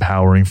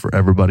empowering for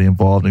everybody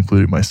involved,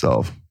 including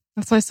myself.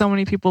 That's why so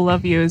many people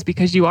love you, is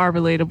because you are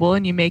relatable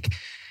and you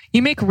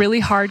make really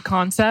hard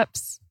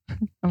concepts.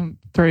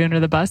 Throw you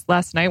under the bus.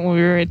 Last night when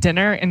we were at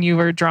dinner and you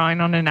were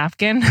drawing on a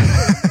napkin.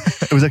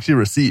 It was actually a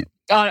receipt.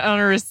 on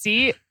a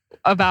receipt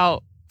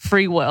about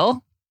free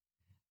will.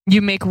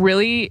 You make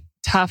really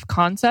tough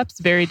concepts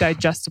very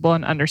digestible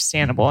and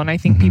understandable. And I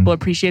think people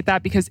appreciate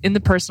that, because in the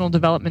personal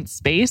development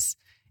space,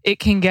 it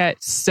can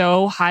get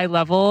so high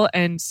level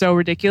and so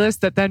ridiculous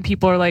that then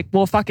people are like,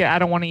 well, fuck it, I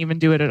don't want to even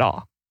do it at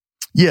all.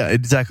 Yeah,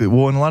 exactly.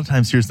 Well, and a lot of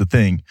times, here's the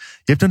thing.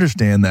 You have to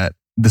understand that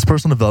this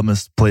personal development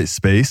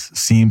space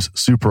seems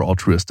super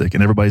altruistic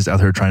and everybody's out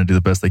here trying to do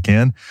the best they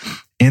can.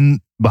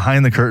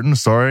 Behind the curtain,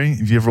 sorry,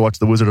 if you ever watched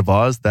The Wizard of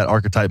Oz, that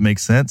archetype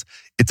makes sense.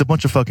 It's a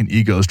bunch of fucking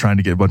egos trying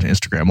to get a bunch of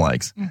Instagram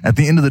likes. At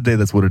the end of the day,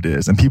 that's what it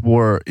is. And people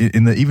are,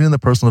 even in the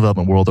personal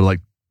development world, they're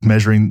like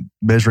measuring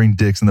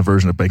dicks in the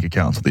version of bank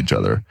accounts with each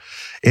other.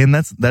 And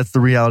that's the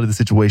reality of the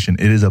situation.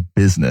 It is a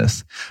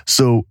business.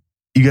 So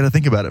you got to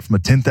think about it from a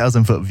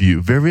 10,000 foot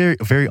view. Very, very,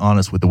 very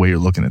honest with the way you're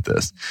looking at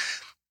this.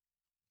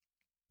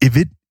 If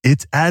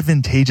it's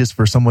advantageous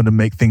for someone to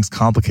make things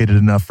complicated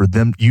enough for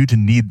you to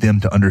need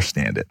them to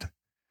understand it.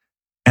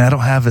 And I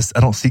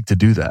don't seek to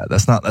do that.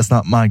 That's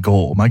not my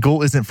goal. My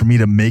goal isn't for me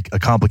to make a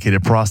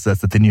complicated process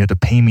that then you have to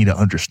pay me to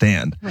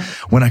understand. Right.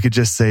 When I could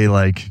just say,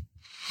 like,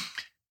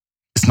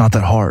 it's not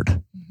that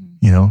hard.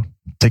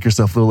 Take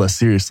yourself a little less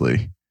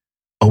seriously.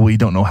 Oh, well, you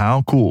don't know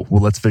how? Cool.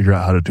 Well, let's figure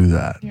out how to do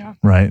that. Yeah.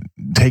 Right?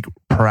 Take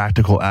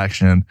practical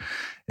action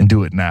and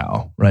do it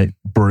now, right?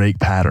 Break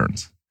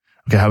patterns.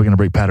 Okay, how are we going to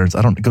break patterns?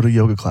 I don't go to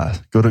yoga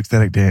class, go to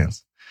ecstatic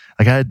dance.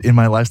 Like I had in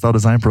my lifestyle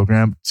design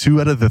program, two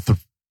out of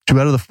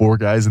the four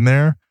guys in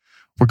there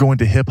were going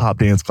to hip hop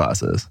dance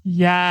classes.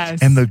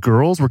 Yes. And the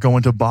girls were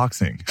going to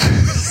boxing.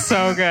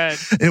 So good.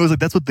 And it was like,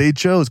 that's what they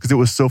chose because it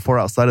was so far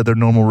outside of their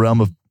normal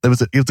realm of, it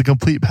was a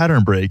complete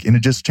pattern break, and it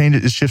just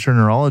shifts your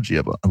neurology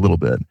a little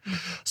bit.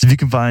 So if you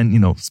can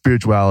find,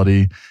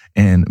 spirituality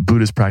and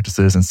Buddhist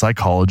practices and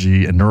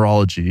psychology and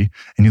neurology,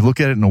 and you look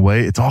at it in a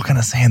way, it's all kind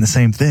of saying the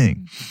same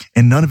thing.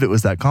 And none of it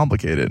was that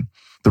complicated.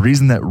 The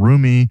reason that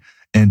Rumi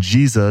and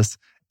Jesus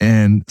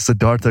and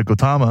Siddhartha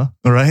Gautama,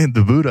 right,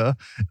 the Buddha,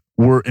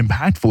 were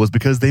impactful is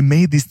because they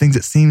made these things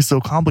that seem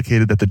so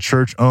complicated that the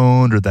church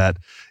owned, or that,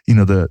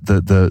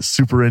 the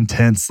super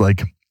intense,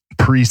 like,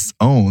 priests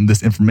own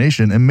this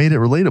information and made it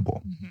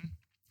relatable.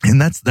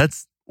 And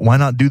that's why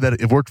not do that?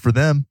 It worked for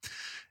them,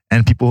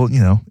 and people,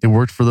 it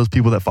worked for those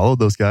people that followed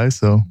those guys.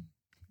 So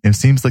it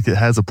seems like it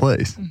has a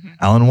place.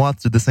 Alan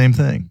Watts did the same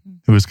thing.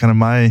 It was kind of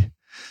my,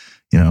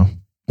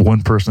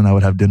 one person I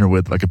would have dinner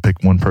with if I could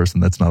pick one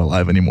person that's not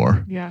alive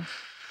anymore. Yeah.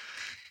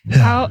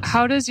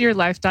 How does your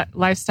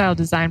lifestyle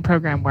design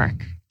program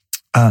work?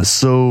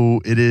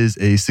 So it is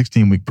a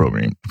 16-week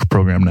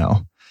program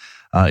now.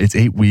 It's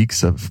 8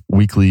 weeks of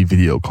weekly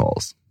video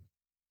calls,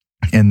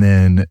 and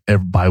then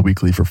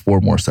bi-weekly for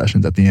 4 more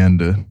sessions at the end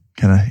to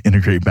kind of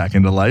integrate back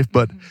into life.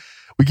 But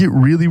we get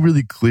really,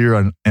 really clear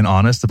and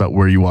honest about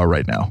where you are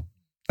right now.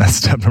 That's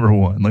step number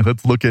one. Like,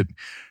 let's look at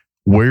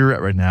where you're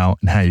at right now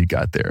and how you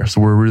got there.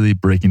 So we're really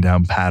breaking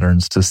down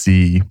patterns to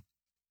see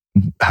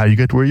how you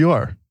get to where you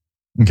are.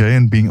 Okay.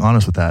 And being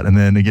honest with that. And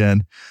then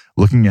again,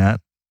 looking at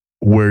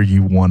where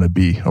you want to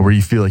be or where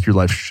you feel like your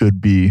life should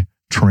be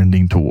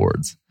trending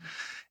towards,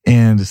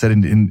 and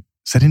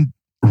setting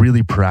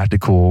really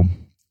practical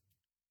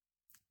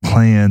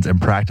plans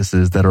and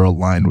practices that are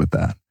aligned with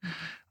that.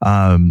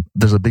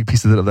 There's a big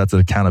piece of that's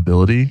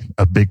accountability.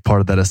 A big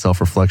part of that is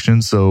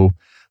self-reflection. So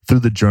through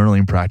the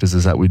journaling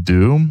practices that we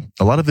do,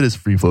 a lot of it is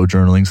free flow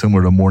journaling,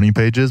 similar to morning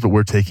pages, but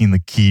we're taking the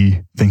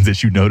key things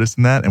that you notice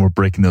in that and we're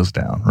breaking those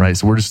down, right?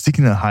 So we're just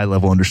seeking a high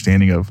level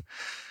understanding of,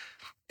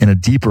 and a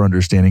deeper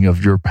understanding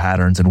of your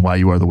patterns and why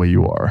you are the way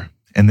you are.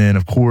 And then,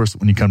 of course,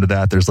 when you come to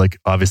that, there's like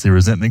obviously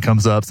resentment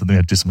comes up. So then you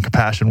have to do some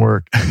compassion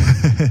work.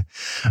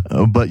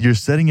 But you're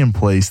setting in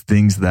place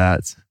things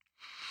that,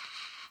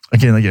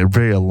 again, like, are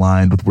very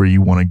aligned with where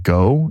you want to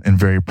go and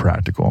very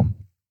practical,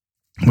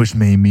 which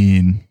may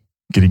mean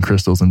getting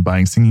crystals and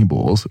buying singing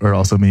bowls, or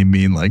also may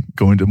mean like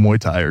going to Muay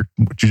Thai or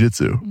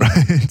jiu-jitsu,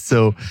 right?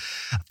 So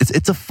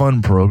it's a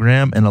fun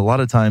program. And a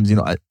lot of times,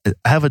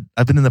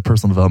 I've been in the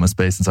personal development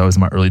space since I was in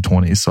my early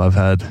 20s. So I've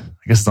had,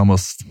 I guess it's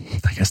almost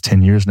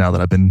 10 years now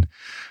that I've been,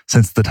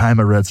 since the time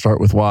I read Start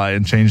With Why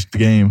and changed the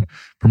game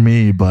for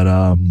me.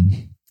 But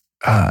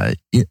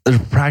there's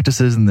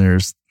practices and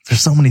there's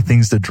so many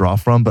things to draw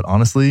from. But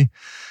honestly,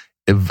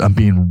 if I'm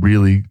being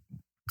really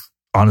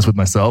honest with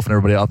myself and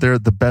everybody out there,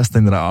 the best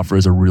thing that I offer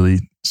is a really,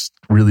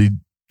 really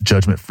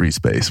judgment-free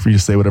space for you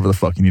to say whatever the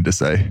fuck you need to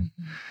say,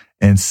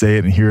 and say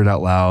it and hear it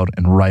out loud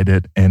and write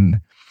it,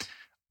 and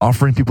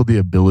offering people the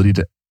ability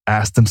to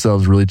ask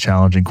themselves really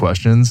challenging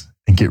questions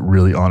and get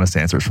really honest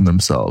answers from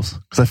themselves.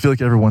 Because I feel like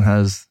everyone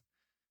has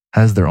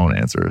their own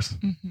answers.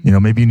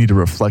 Maybe you need a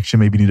reflection,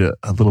 maybe you need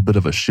a little bit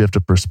of a shift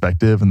of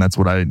perspective, and that's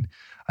what I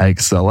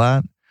excel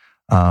at.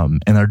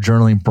 And our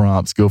journaling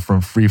prompts go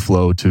from free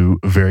flow to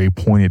very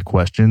pointed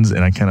questions.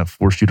 And I kind of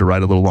force you to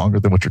write a little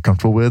longer than what you're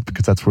comfortable with,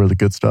 because that's where the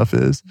good stuff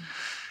is.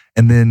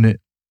 And then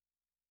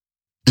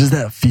just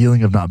that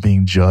feeling of not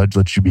being judged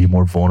lets you be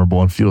more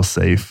vulnerable and feel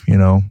safe,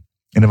 And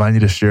if I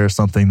need to share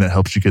something that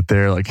helps you get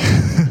there, like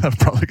I've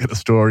probably got a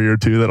story or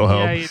two that'll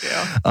help. Yeah, you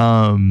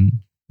do.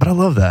 But I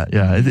love that.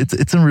 Yeah,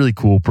 it's a really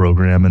cool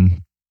program.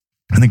 And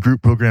the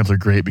group programs are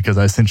great because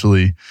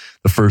essentially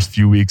the first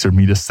few weeks are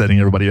me just setting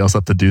everybody else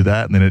up to do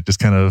that. And then it just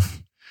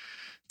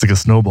it's like a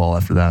snowball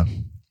after that.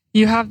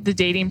 You have the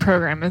dating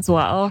program as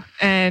well.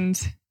 And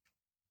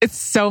it's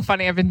so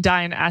funny. I've been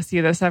dying to ask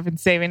you this. I've been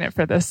saving it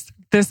for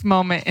this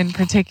moment in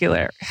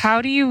particular.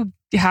 How do you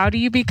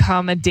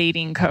become a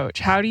dating coach?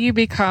 How do you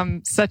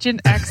become such an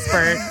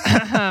expert,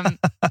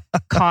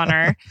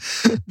 Connor,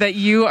 that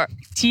you are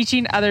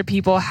teaching other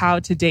people how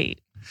to date?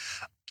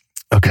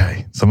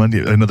 Okay, so I'm going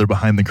to do another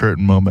behind the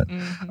curtain moment.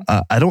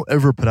 I don't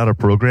ever put out a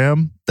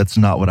program that's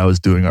not what I was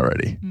doing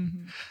already.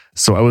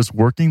 So I was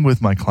working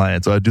with my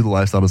clients. So I do the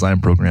lifestyle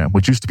design program,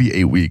 which used to be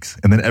 8 weeks.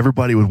 And then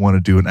everybody would want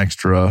to do an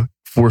extra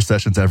 4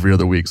 sessions every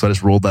other week. So I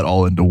just rolled that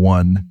all into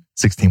one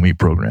 16-week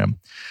program.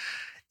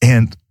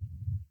 And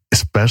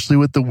especially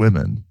with the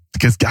women,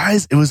 because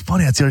guys, it was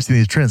funny. I started seeing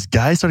these trends.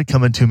 Guys started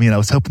coming to me and I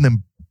was helping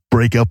them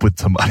break up with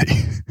somebody.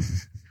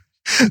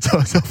 So I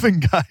was helping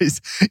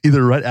guys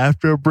either right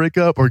after a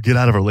breakup or get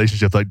out of a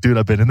relationship. Like, dude,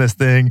 I've been in this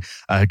thing.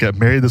 I got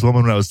married to this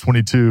woman when I was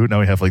 22.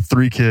 Now we have like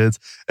 3 kids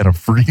and I'm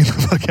freaking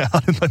the fuck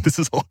out. And like, this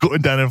is all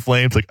going down in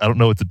flames. Like, I don't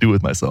know what to do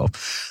with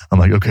myself. I'm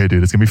like, okay,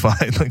 dude, it's going to be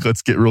fine. Like,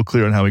 let's get real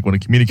clear on how we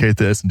want to communicate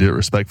this and do it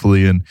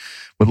respectfully and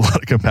with a lot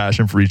of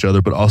compassion for each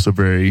other, but also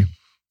very,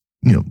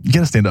 you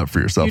got to stand up for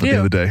yourself at the end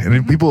of the day.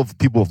 And people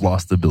have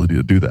lost the ability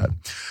to do that.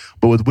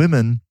 But with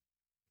women,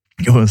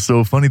 it was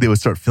so funny. They would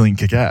start feeling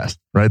kick-ass,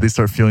 right? They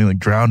start feeling like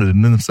grounded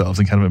in themselves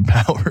and kind of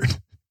empowered.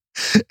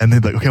 And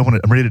they'd be like, okay,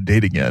 I'm ready to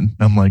date again.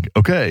 And I'm like,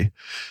 okay,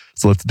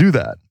 so let's do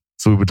that.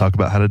 So we would talk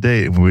about how to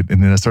date.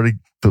 And then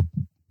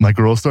my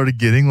girls started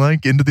getting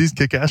like into these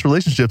kick-ass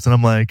relationships. And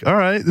I'm like, all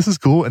right, this is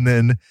cool. And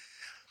then,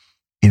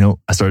 I do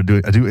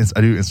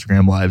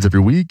Instagram lives every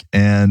week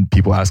and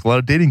people ask a lot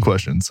of dating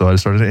questions. So I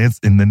started to answer,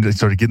 and then they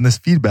started getting this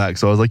feedback.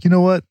 So I was like, you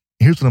know what?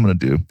 Here's what I'm going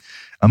to do.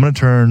 I'm going to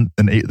turn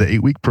the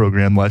 8-week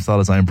program, lifestyle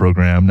design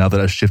program, now that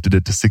I've shifted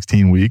it to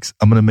 16 weeks,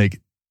 I'm going to make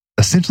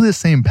essentially the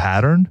same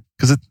pattern,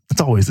 because it's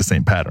always the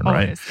same pattern,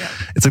 right? Yeah.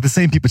 It's like the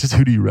same people, just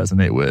who do you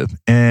resonate with?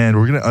 And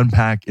we're going to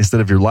unpack,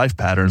 instead of your life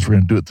patterns, we're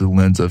going to do it through the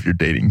lens of your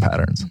dating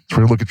patterns. So we're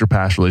going to look at your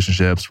past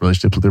relationships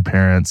with your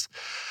parents,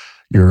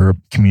 your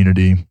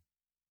community,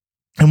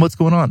 and what's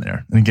going on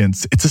there. And again,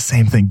 it's the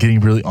same thing, getting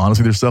really honest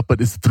with yourself,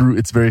 but it's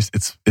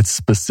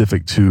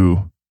specific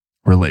to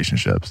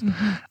relationships.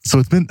 So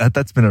it's been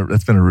that's been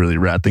a really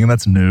rad thing, and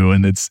that's new,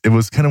 and it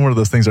was kind of one of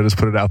those things. I just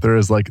put it out there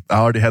as like I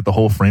already had the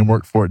whole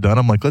framework for it done.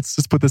 I'm like, let's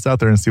just put this out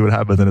there and see what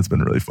happens, and it's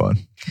been really fun.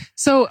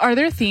 So are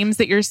there themes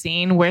that you're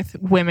seeing with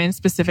women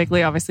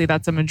specifically? Obviously,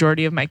 that's a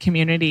majority of my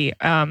community.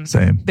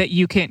 Same. That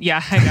you can,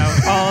 yeah, I know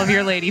all of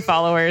your lady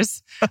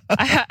followers.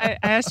 I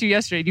asked you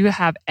yesterday, do you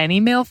have any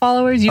male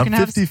followers? I'm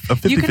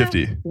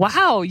 50-50.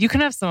 Wow, you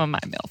can have some of my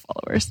male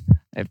followers.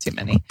 I have too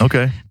many.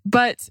 Okay.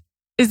 But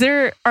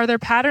are there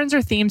patterns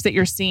or themes that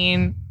you're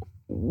seeing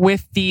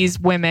with these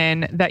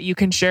women that you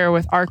can share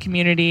with our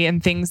community,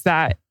 and things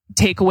that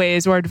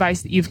takeaways or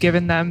advice that you've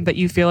given them that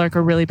you feel like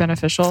are really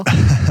beneficial?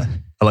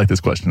 I like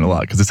this question a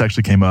lot because this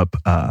actually came up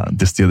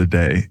just the other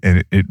day,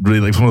 and it really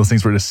like one of those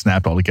things where it just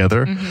snapped all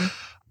together.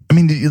 I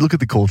mean, you look at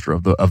the culture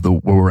of the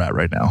where we're at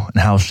right now,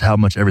 and how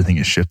much everything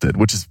is shifted,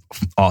 which is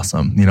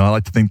awesome. You know, I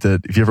like to think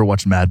that if you ever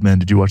watched Mad Men,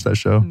 did you watch that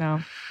show? No.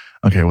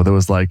 Okay, well,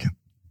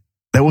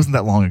 that wasn't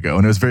that long ago,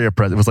 and it was very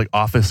oppressive. It was like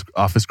office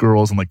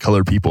girls and like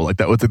colored people, like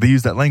that. They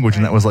used that language,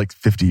 and that was like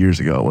 50 years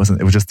ago. It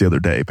wasn't. It was just the other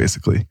day,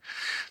 basically.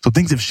 So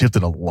things have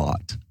shifted a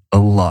lot,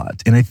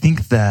 and I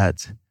think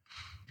that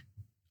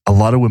a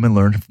lot of women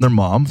learned from their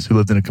moms who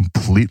lived in a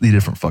completely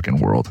different fucking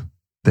world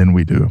than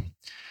we do,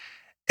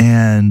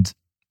 and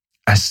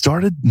I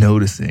started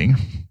noticing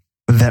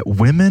that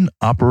women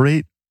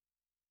operate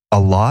a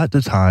lot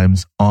of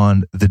times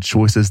on the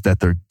choices that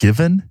they're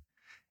given,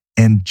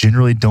 and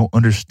generally don't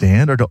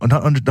understand, or don't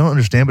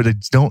understand, but they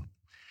just don't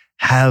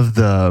have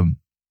the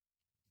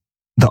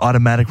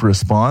automatic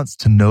response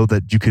to know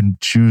that you can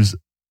choose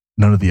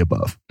none of the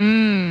above.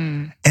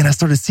 And I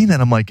started seeing that.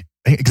 I'm like,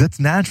 because that's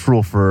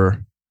natural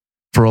for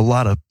a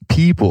lot of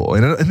people.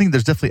 And I think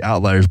there's definitely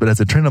outliers, but as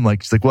a trend, I'm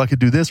like, she's like, well, I could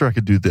do this or I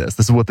could do this.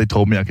 This is what they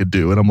told me I could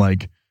do. And I'm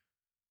like,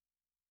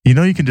 you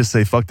know, you can just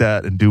say, fuck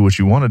that and do what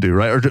you want to do,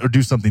 right? Or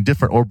do something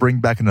different, or bring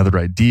back another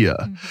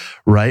idea,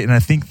 right? And I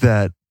think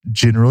that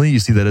generally you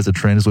see that as a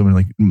trend, as women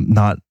like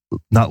not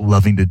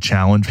loving to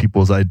challenge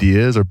people's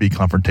ideas or be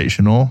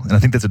confrontational. And I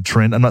think that's a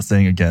trend. I'm not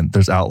saying, again,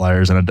 there's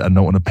outliers, and I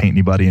don't want to paint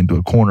anybody into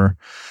a corner,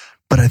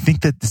 but I think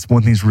that this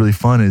one thing is really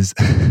fun is,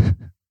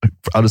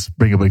 I'll just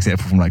bring up an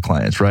example from my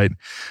clients, right?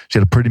 She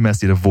had a pretty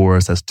messy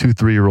divorce, has 2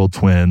 3-year-old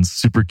twins,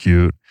 super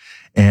cute.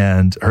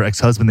 And her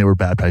ex-husband, they were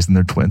baptizing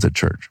their twins at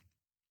church.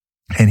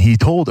 And he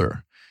told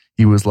her,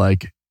 he was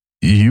like,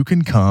 you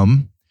can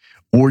come,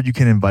 or you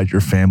can invite your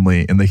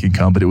family and they can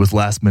come. But it was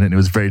last minute, and it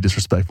was very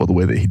disrespectful the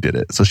way that he did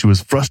it. So she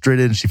was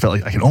frustrated, and she felt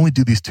like, I can only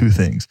do these 2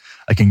 things.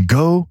 I can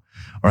go,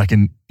 or I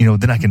can,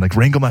 then I can like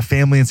wrangle my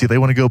family and see if they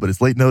want to go, but it's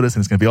late notice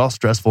and it's going to be all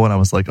stressful. And I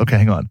was like, okay,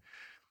 hang on.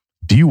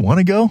 Do you want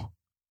to go?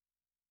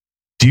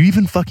 Do you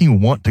even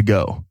fucking want to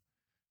go?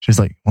 She's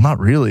like, well, not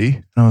really.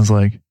 And I was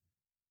like,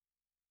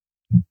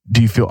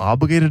 do you feel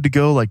obligated to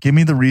go? Like, give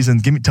me the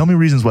reasons. Tell me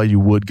reasons why you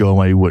would go and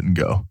why you wouldn't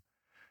go.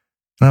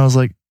 And I was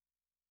like,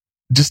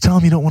 just tell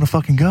them you don't want to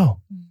fucking go.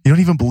 You don't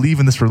even believe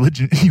in this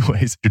religion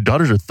anyways. Your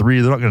daughters are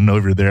 3. They're not going to know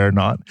if you're there or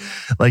not.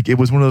 Like, it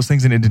was one of those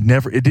things, and it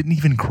didn't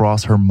even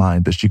cross her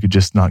mind that she could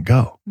just not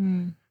go.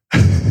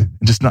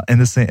 Just not in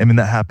the same. I mean,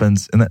 that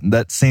happens. And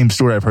that same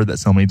story, I've heard that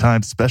so many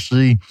times,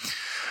 especially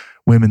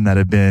women that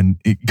have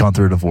gone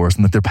through a divorce,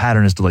 and that their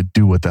pattern is to like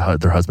do what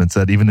their husband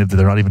said, even if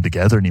they're not even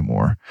together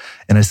anymore.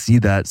 And I see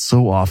that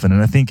so often.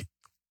 And I think,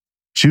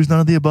 choose none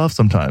of the above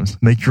sometimes.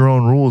 Make your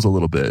own rules a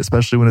little bit,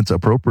 especially when it's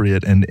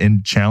appropriate,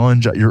 and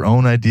challenge your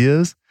own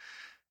ideas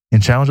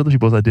and challenge other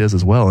people's ideas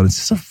as well. And it's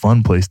just a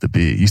fun place to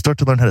be. You start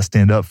to learn how to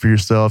stand up for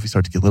yourself. You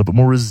start to get a little bit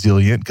more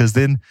resilient, because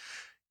then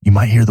you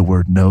might hear the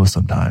word no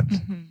sometimes.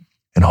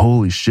 And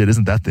holy shit,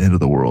 isn't that the end of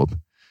the world?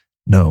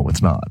 No,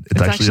 it's not. It's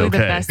actually okay.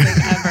 The best thing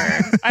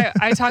ever.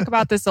 I talk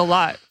about this a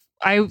lot.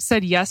 I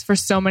said yes for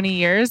so many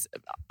years,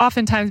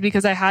 oftentimes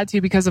because I had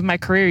to, because of my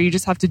career. You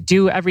just have to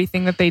do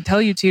everything that they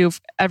tell you to,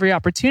 every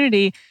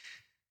opportunity.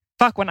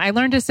 Fuck, when I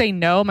learned to say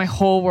no, my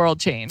whole world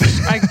changed.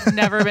 I've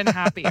never been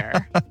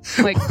happier.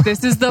 Like,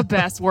 this is the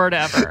best word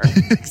ever.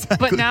 Exactly.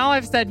 But now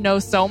I've said no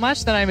so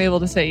much that I'm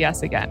able to say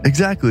yes again.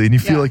 Exactly. And you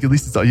feel like at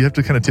least you have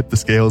to kind of tip the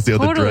scales the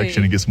other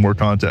direction and get some more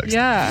context.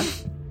 Yeah.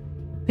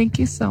 Thank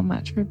you so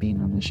much for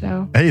being on the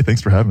show. Hey,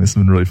 thanks for having me. This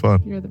has been really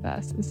fun. You're the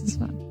best. This is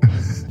fun.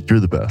 You're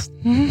the best.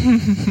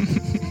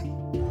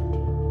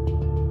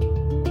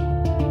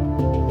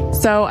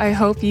 So I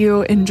hope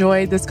you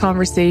enjoyed this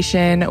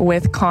conversation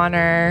with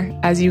Connor.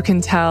 As you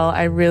can tell,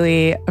 I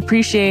really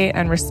appreciate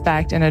and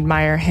respect and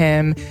admire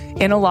him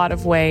in a lot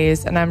of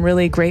ways. And I'm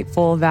really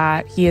grateful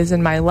that he is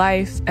in my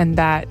life, and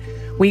that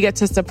we get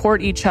to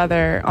support each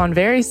other on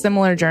very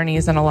similar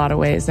journeys in a lot of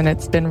ways. And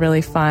it's been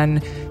really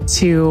fun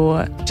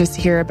to just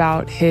hear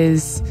about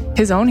his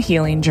own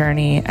healing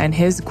journey and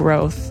his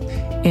growth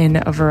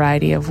in a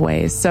variety of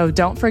ways. So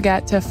don't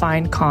forget to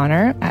find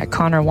Connor at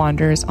Connor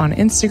Wanders on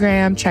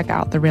Instagram. Check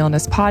out the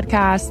Realness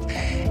Podcast.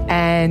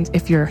 And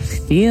if you're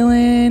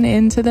feeling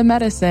into the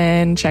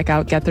medicine, check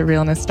out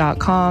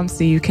gettherealness.com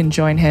so you can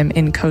join him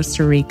in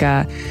Costa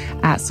Rica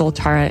at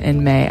Soltara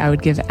in May. I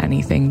would give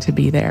anything to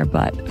be there,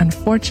 but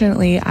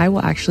unfortunately, I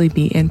will actually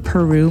be in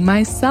Peru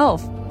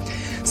myself.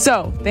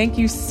 So thank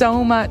you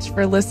so much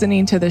for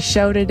listening to the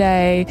show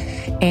today.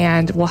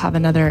 And we'll have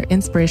another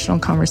inspirational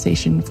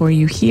conversation for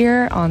you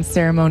here on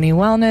Ceremony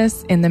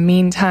Wellness. In the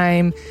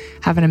meantime,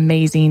 have an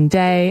amazing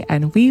day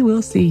and we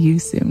will see you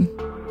soon.